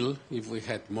reveal, if we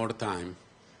had more time,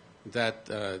 that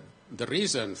the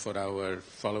reason for our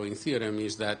following theorem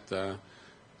is that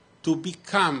to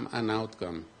become an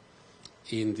outcome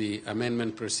in the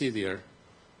amendment procedure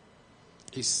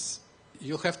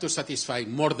you have to satisfy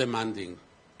more demanding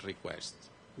requests.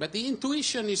 But the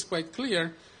intuition is quite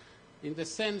clear in the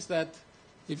sense that,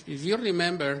 if you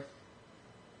remember,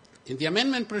 in the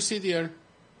amendment procedure,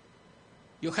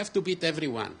 you have to beat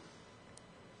everyone.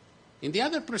 In the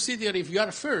other procedure, if you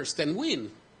are first and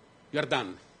win, you are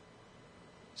done.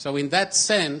 So in that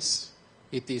sense,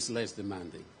 it is less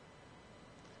demanding.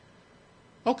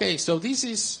 Okay, so this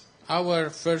is our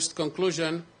first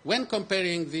conclusion when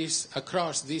comparing this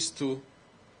across these two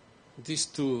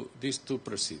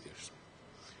procedures.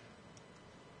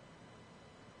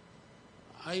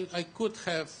 I could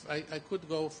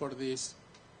go for this,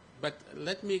 but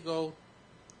let me go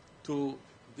to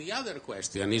the other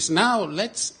question. Is now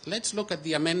let's look at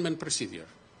the amendment procedure.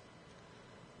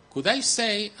 Could I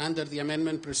say under the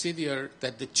amendment procedure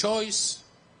that the choice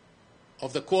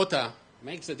of the quota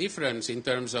makes a difference in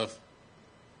terms of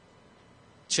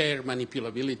chair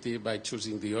manipulability by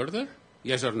choosing the order?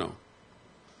 Yes or no?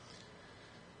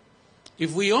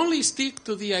 If we only stick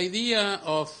to the idea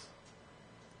of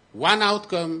one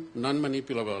outcome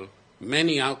non-manipulable,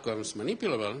 many outcomes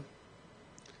manipulable,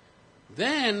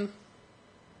 then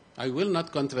I will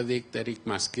not contradict Eric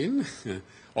Maskin,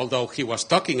 although he was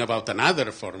talking about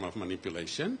another form of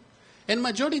manipulation. And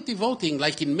majority voting,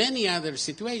 like in many other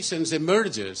situations,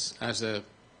 emerges as a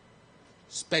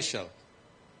special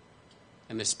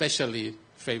and especially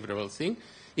favorable thing.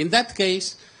 In that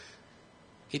case,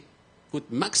 it could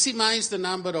maximize the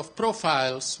number of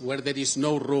profiles where there is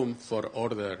no room for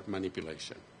order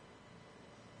manipulation.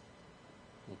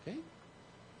 Okay?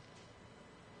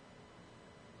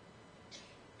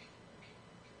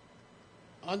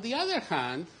 On the other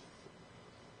hand,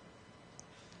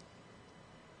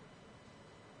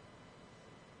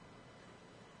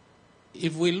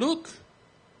 if we look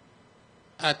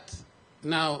at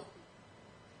now,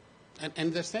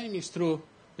 and the same is true,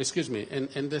 excuse me,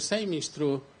 and the same is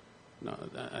true, no,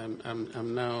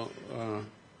 I'm now,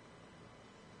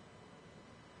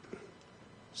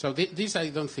 so this I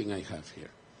don't think I have here.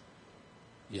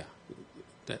 Yeah,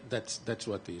 that's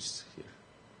what is here.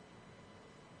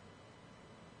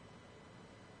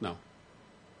 No.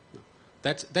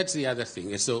 That's the other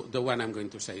thing. So the one I'm going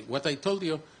to say. What I told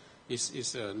you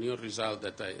is a new result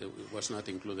that was not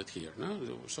included here. No?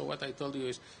 So what I told you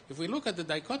is, if we look at the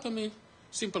dichotomy,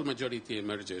 simple majority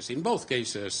emerges in both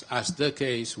cases as the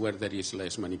case where there is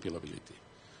less manipulability.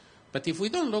 But if we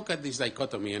don't look at this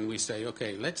dichotomy and we say,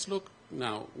 okay, let's look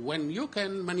now, when you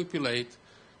can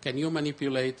you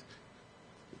manipulate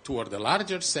toward a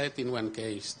larger set in one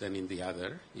case than in the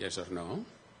other, yes or no?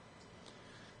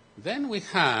 Then we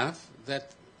have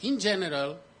that, in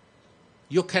general,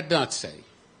 you cannot say.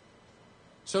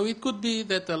 So it could be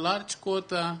that a large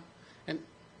quota, and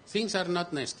things are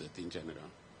not nested in general.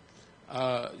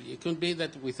 It could be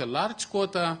that with a large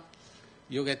quota,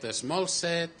 you get a small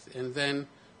set, and then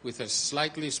with a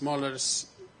slightly smaller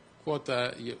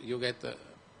quota, you get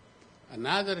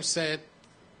another set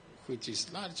which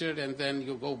is larger, and then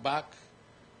you go back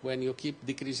when you keep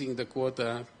decreasing the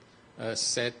quota, a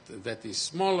set that is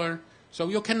smaller. So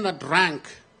you cannot rank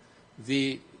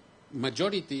the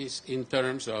majorities in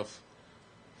terms of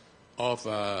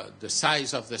the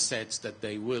size of the sets that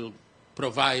they will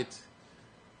provide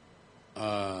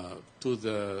to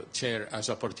the chair as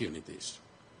opportunities.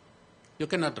 You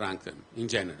cannot rank them in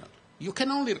general. You can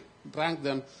only rank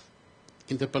them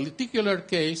in the particular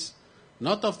case,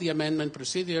 not of the amendment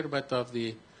procedure, but of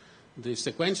the the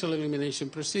sequential elimination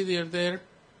procedure there,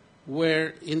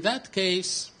 where in that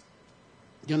case,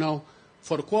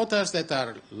 for quotas that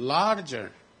are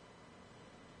larger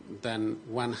than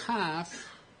 1/2,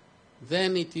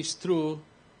 then it is true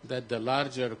that the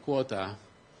larger quota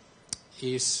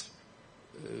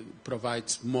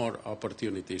provides more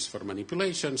opportunities for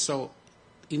manipulation. So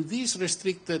in this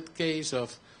restricted case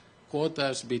of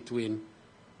quotas between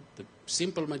the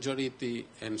simple majority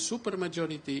and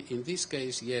supermajority, in this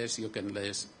case, yes, you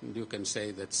can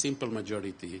say that simple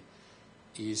majority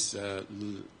is,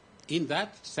 in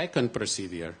that second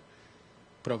procedure,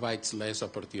 provides less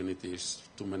opportunities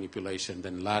to manipulation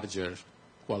than larger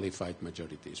qualified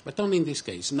majorities. But only in this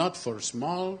case, not for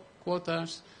small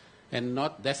quotas, and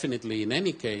not definitely in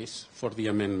any case for the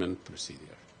amendment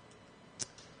procedure.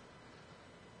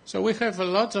 So we have a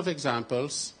lot of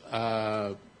examples.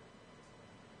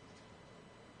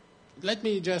 Let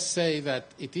me just say that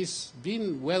it is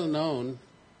been well known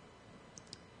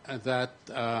that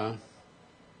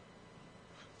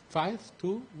 5,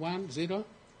 2, 1, 0,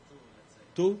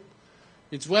 2.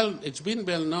 It's been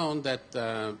well known that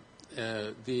the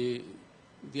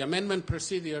amendment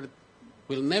procedure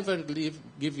will never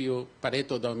give you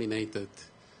Pareto-dominated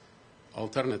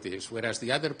alternatives, whereas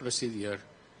the other procedure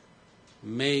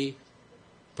may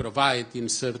provide in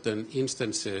certain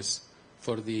instances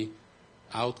for the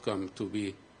outcome to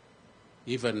be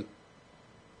even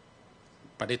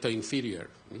Pareto inferior.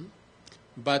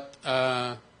 But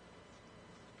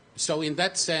so in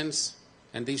that sense,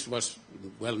 and this was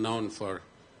well known for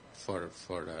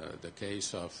the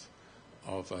case of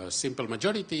simple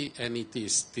majority, and it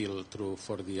is still true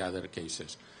for the other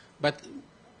cases. But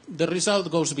the result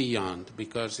goes beyond,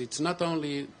 because it's not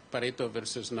only Pareto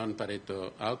versus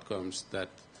non-Pareto outcomes that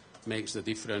makes the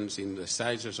difference in the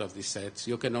sizes of the sets.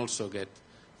 You can also get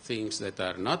things that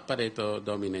are not Pareto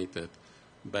dominated,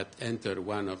 but enter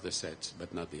one of the sets,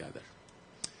 but not the other.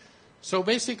 So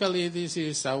basically, this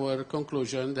is our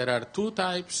conclusion. There are two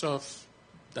types of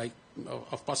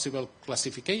possible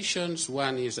classifications.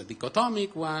 One is a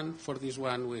dichotomic one. For this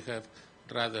one, we have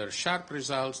rather sharp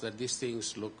results that these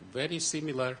things look very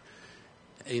similar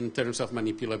in terms of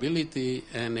manipulability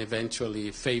and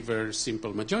eventually favor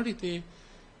simple majority.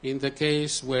 In the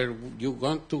case where you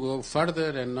want to go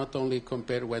further and not only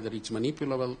compare whether it's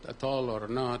manipulable at all or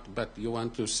not, but you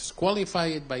want to qualify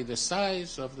it by the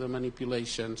size of the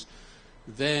manipulations,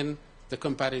 then the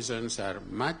comparisons are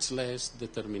much less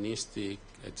deterministic,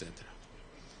 etc.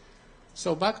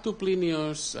 So back to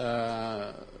Plinius.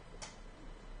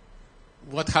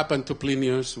 What happened to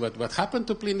Plinius? What happened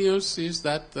to Plinius is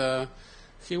that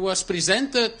he was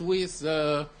presented with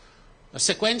a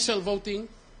sequential voting.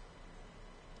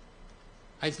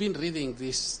 I've been reading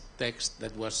this text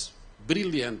that was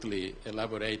brilliantly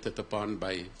elaborated upon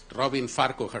by Robin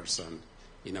Farquharson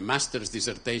in a master's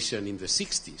dissertation in the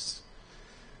 60s.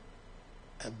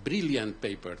 A brilliant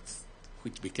paper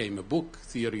which became a book,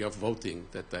 Theory of Voting,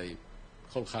 that I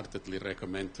wholeheartedly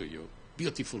recommend to you.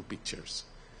 Beautiful pictures.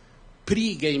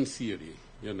 Pre-game theory,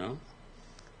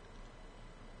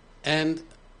 And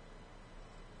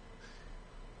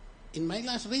in my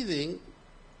last reading,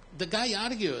 the guy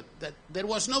argued that there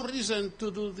was no reason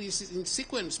to do this in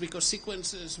sequence, because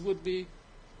sequences would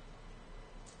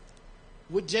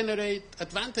generate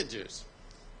advantages.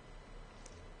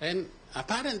 And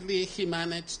apparently he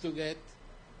managed to get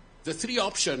the three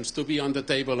options to be on the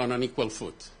table on an equal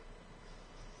foot.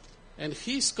 And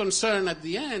his concern at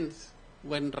the end,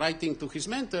 when writing to his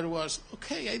mentor, was,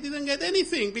 okay, I didn't get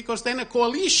anything, because then a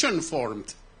coalition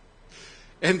formed.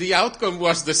 And the outcome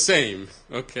was the same,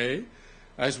 okay,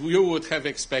 as you would have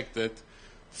expected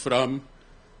from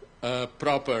a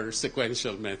proper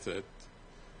sequential method.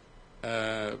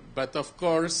 But of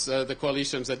course, the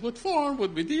coalitions that would form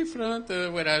would be different,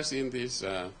 whereas in this,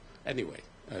 anyway.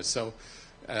 So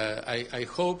I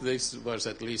hope this was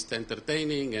at least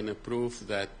entertaining and a proof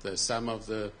that some of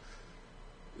the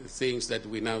things that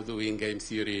we now do in game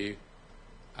theory,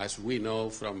 as we know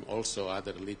from also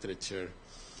other literature,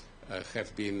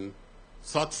 have been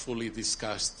thoughtfully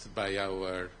discussed by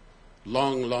our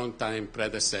long time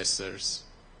predecessors,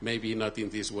 maybe not in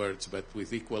these words, but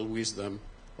with equal wisdom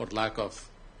or lack of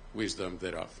wisdom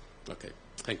thereof. Okay,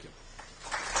 thank you.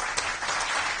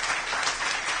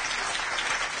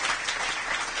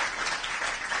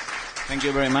 Thank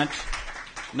you very much.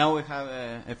 Now we have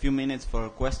a few minutes for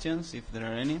questions, if there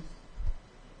are any.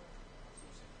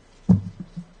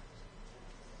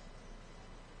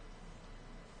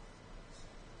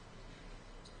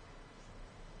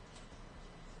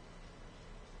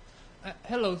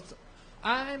 Hello,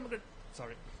 I'm a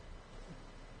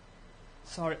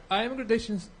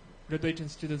graduating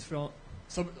student from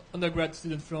some undergrad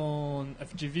student from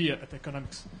FGV at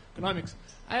economics.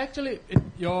 I actually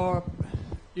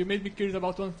you made me curious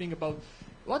about one thing about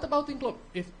what about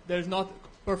if there's not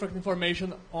perfect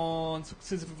information on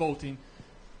successive voting.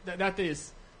 That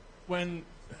is when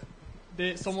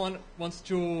someone wants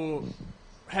to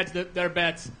hedge their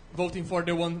bets voting for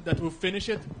the one that will finish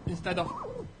it instead of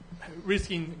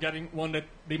risking getting one that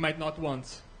they might not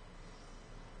want.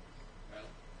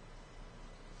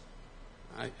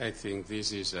 I think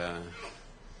this is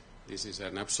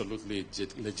an absolutely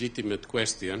legitimate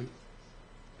question.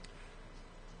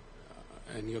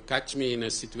 And you catch me in a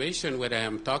situation where I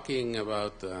am talking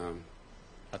about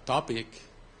a topic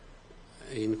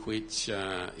in which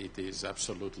it is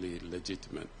absolutely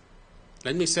legitimate.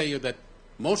 Let me say you that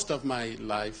most of my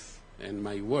life and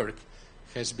my work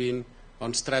has been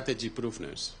on strategy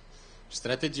proofness.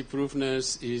 Strategy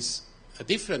proofness is a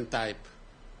different type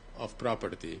of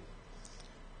property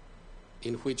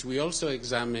in which we also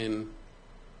examine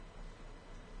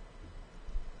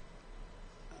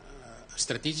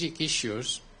strategic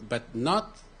issues, but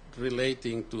not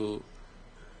relating to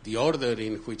the order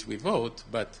in which we vote,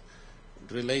 but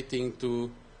relating to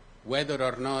whether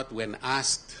or not, when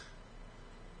asked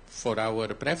for our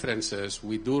preferences,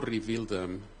 we do reveal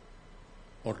them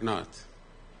or not,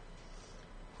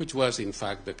 which was, in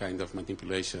fact, the kind of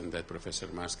manipulation that Professor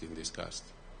Maskin discussed,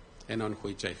 and on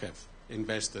which I have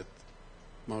invested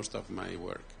most of my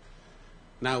work.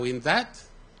 Now, in that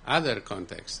other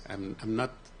context, I'm not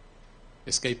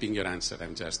escaping your answer,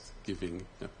 I'm just giving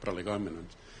prolegomena.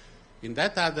 In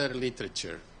that other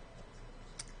literature,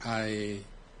 I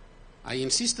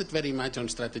insisted very much on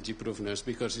strategy proofness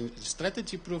because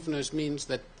strategy proofness means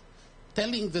that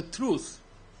telling the truth,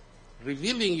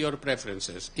 revealing your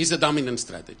preferences, is a dominant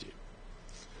strategy.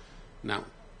 Now,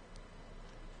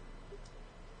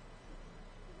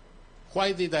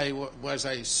 why was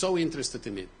I so interested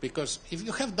in it? Because if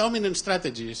you have dominant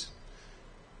strategies,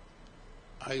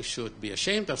 I should be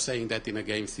ashamed of saying that in a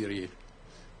game theory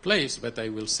place, but I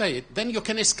will say it, then you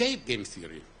can escape game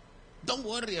theory. Don't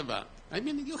worry about it. I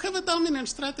mean, you have a dominant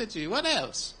strategy. What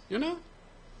else? You know?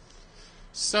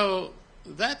 So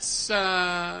that's,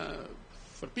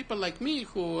 for people like me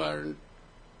who are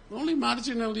only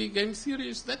marginally game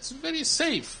theorists, that's very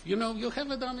safe. You know, you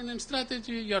have a dominant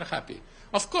strategy, you're happy.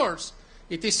 Of course,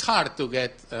 it is hard to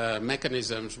get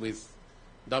mechanisms with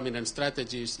dominant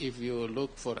strategies if you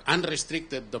look for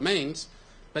unrestricted domains,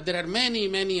 but there are many,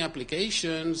 many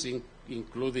applications,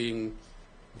 including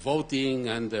voting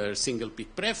under single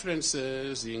peak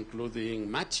preferences, including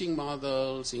matching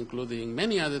models, including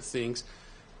many other things,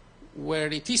 where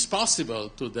it is possible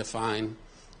to define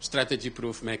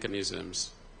strategy-proof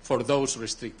mechanisms for those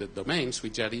restricted domains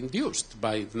which are induced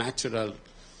by natural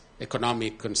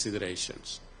economic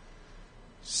considerations.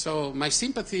 So my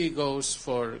sympathy goes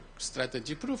for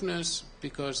strategy proofness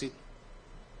because it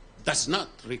does not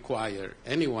require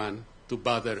anyone to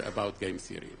bother about game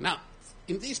theory. Now,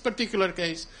 in this particular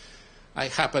case, I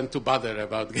happen to bother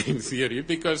about game theory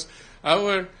because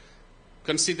our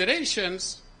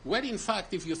considerations were, in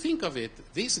fact, if you think of it,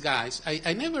 these guys,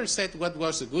 I never said what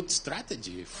was a good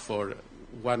strategy for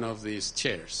one of these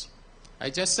chairs. I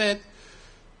just said,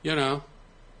 you know,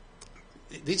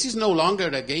 this is no longer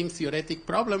a game theoretic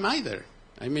problem either.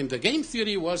 I mean, the game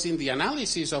theory was in the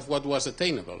analysis of what was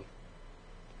attainable.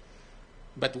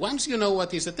 But once you know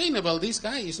what is attainable, this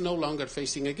guy is no longer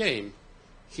facing a game.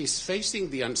 He's facing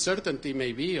the uncertainty,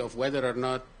 maybe, of whether or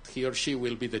not he or she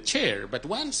will be the chair. But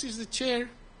once he's the chair,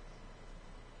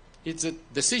 it's a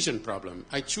decision problem.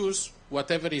 I choose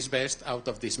whatever is best out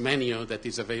of this menu that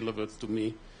is available to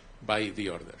me by the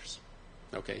orders.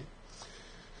 Okay?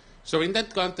 So in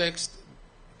that context,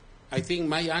 I think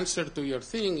my answer to your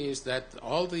thing is that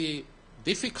all the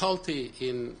difficulty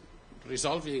in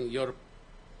resolving your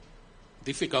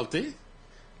difficulty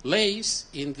lays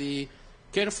in the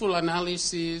careful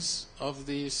analysis of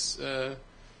these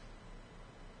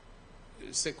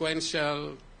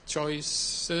sequential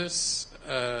choices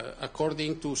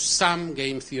according to some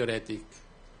game theoretic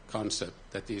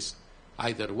concept that is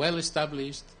either well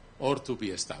established or to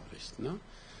be established. No?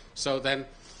 So then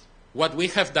what we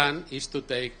have done is to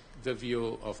take the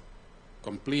view of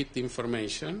complete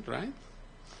information, right?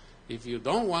 If you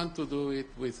don't want to do it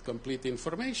with complete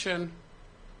information,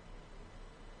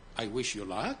 I wish you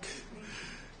luck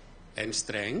and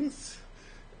strength.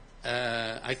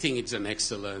 I think it's an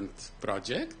excellent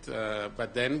project,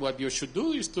 but then what you should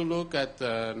do is to look at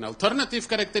an alternative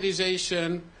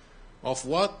characterization of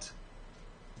what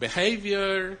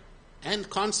behavior and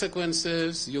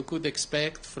consequences you could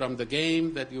expect from the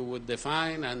game that you would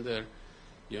define under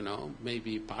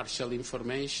maybe partial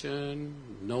information,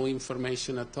 no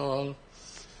information at all.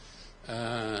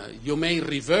 You may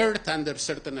revert under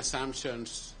certain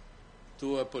assumptions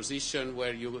to a position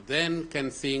where you then can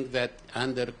think that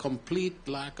under complete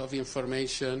lack of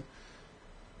information,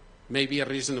 maybe a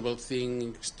reasonable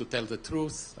thing is to tell the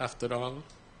truth after all,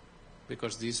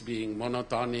 because these being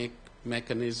monotonic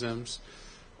mechanisms,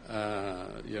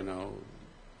 either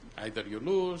you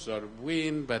lose or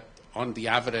win, but on the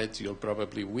average you'll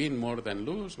probably win more than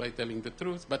lose by telling the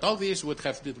truth. But all this would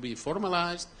have to be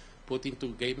formalized, put into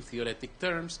game theoretic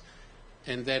terms,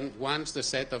 and then once the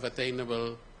set of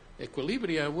attainable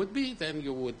equilibria would be, then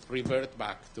you would revert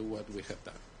back to what we have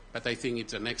done. But I think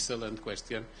it's an excellent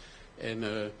question and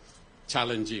a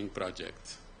challenging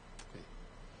project.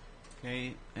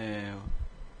 Okay,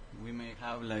 we may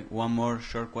have like one more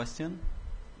short question,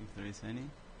 if there is any.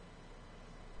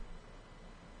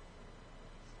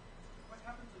 What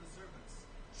happened to the servants?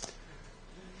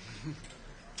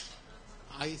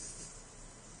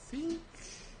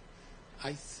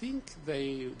 I think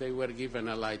they were given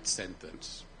a light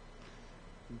sentence,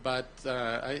 but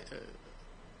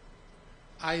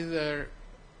either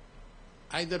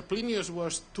Plinius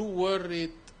was too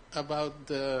worried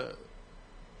about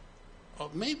or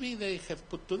maybe they have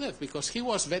put to death, because he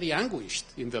was very anguished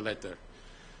in the letter.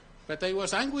 But I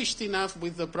was anguished enough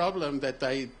with the problem that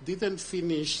I didn't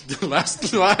finish the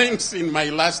last lines in my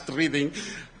last reading,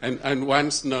 and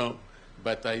once no,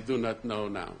 but I do not know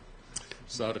now.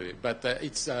 Sorry, but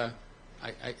it's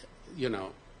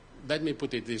let me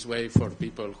put it this way for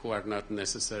people who are not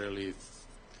necessarily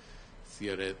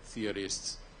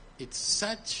theorists. It's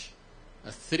such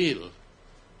a thrill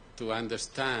to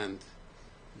understand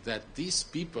that these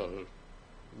people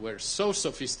were so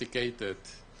sophisticated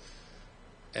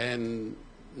and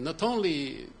not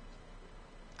only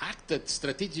acted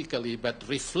strategically but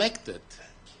reflected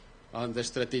on the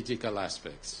strategical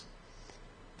aspects,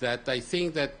 that I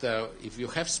think that if you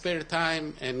have spare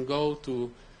time and go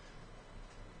to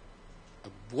a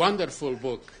wonderful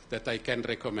book that I can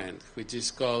recommend, which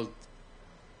is called,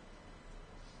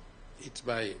 it's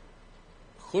by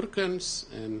Hurkens,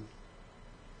 and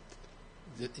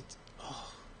it's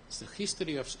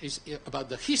about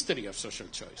the history of social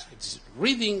choice. It's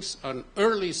readings on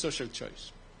early social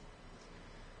choice.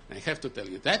 And I have to tell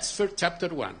you, that's for chapter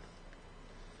 1.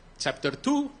 Chapter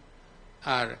 2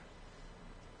 are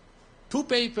 2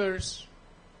 papers,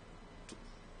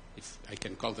 if I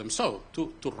can call them so,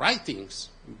 2 writings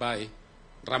by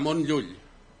Ramon Llull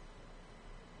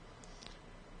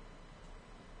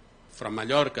from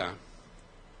Mallorca,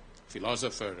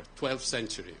 philosopher, 12th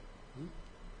century,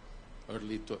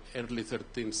 early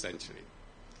 13th century.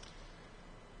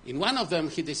 In one of them,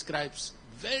 he describes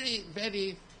very,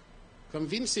 very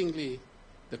convincingly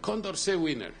the Condorcet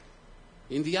winner.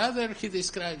 In the other, he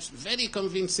describes very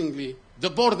convincingly the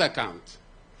board account.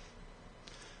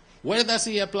 Where does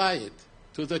he apply it?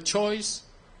 To the choice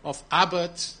of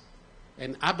abbots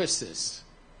and abbesses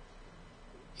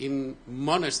in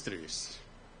monasteries.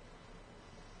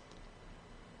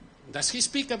 Does he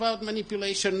speak about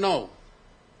manipulation? No.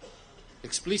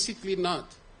 Explicitly not.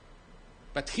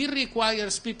 But he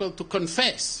requires people to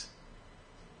confess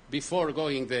before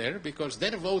going there, because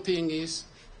their voting is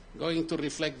going to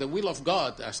reflect the will of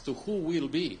God as to who will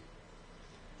be.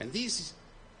 And this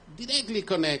directly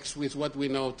connects with what we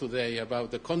know today about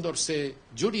the Condorcet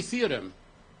jury theorem,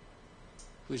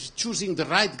 which is choosing the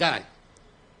right guy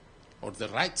or the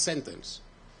right sentence.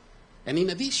 And in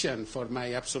addition, for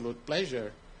my absolute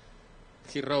pleasure,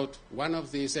 he wrote one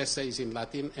of these essays in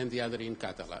Latin and the other in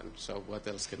Catalan. So what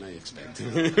else can I expect?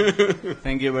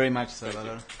 Thank you very much,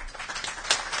 Salvador.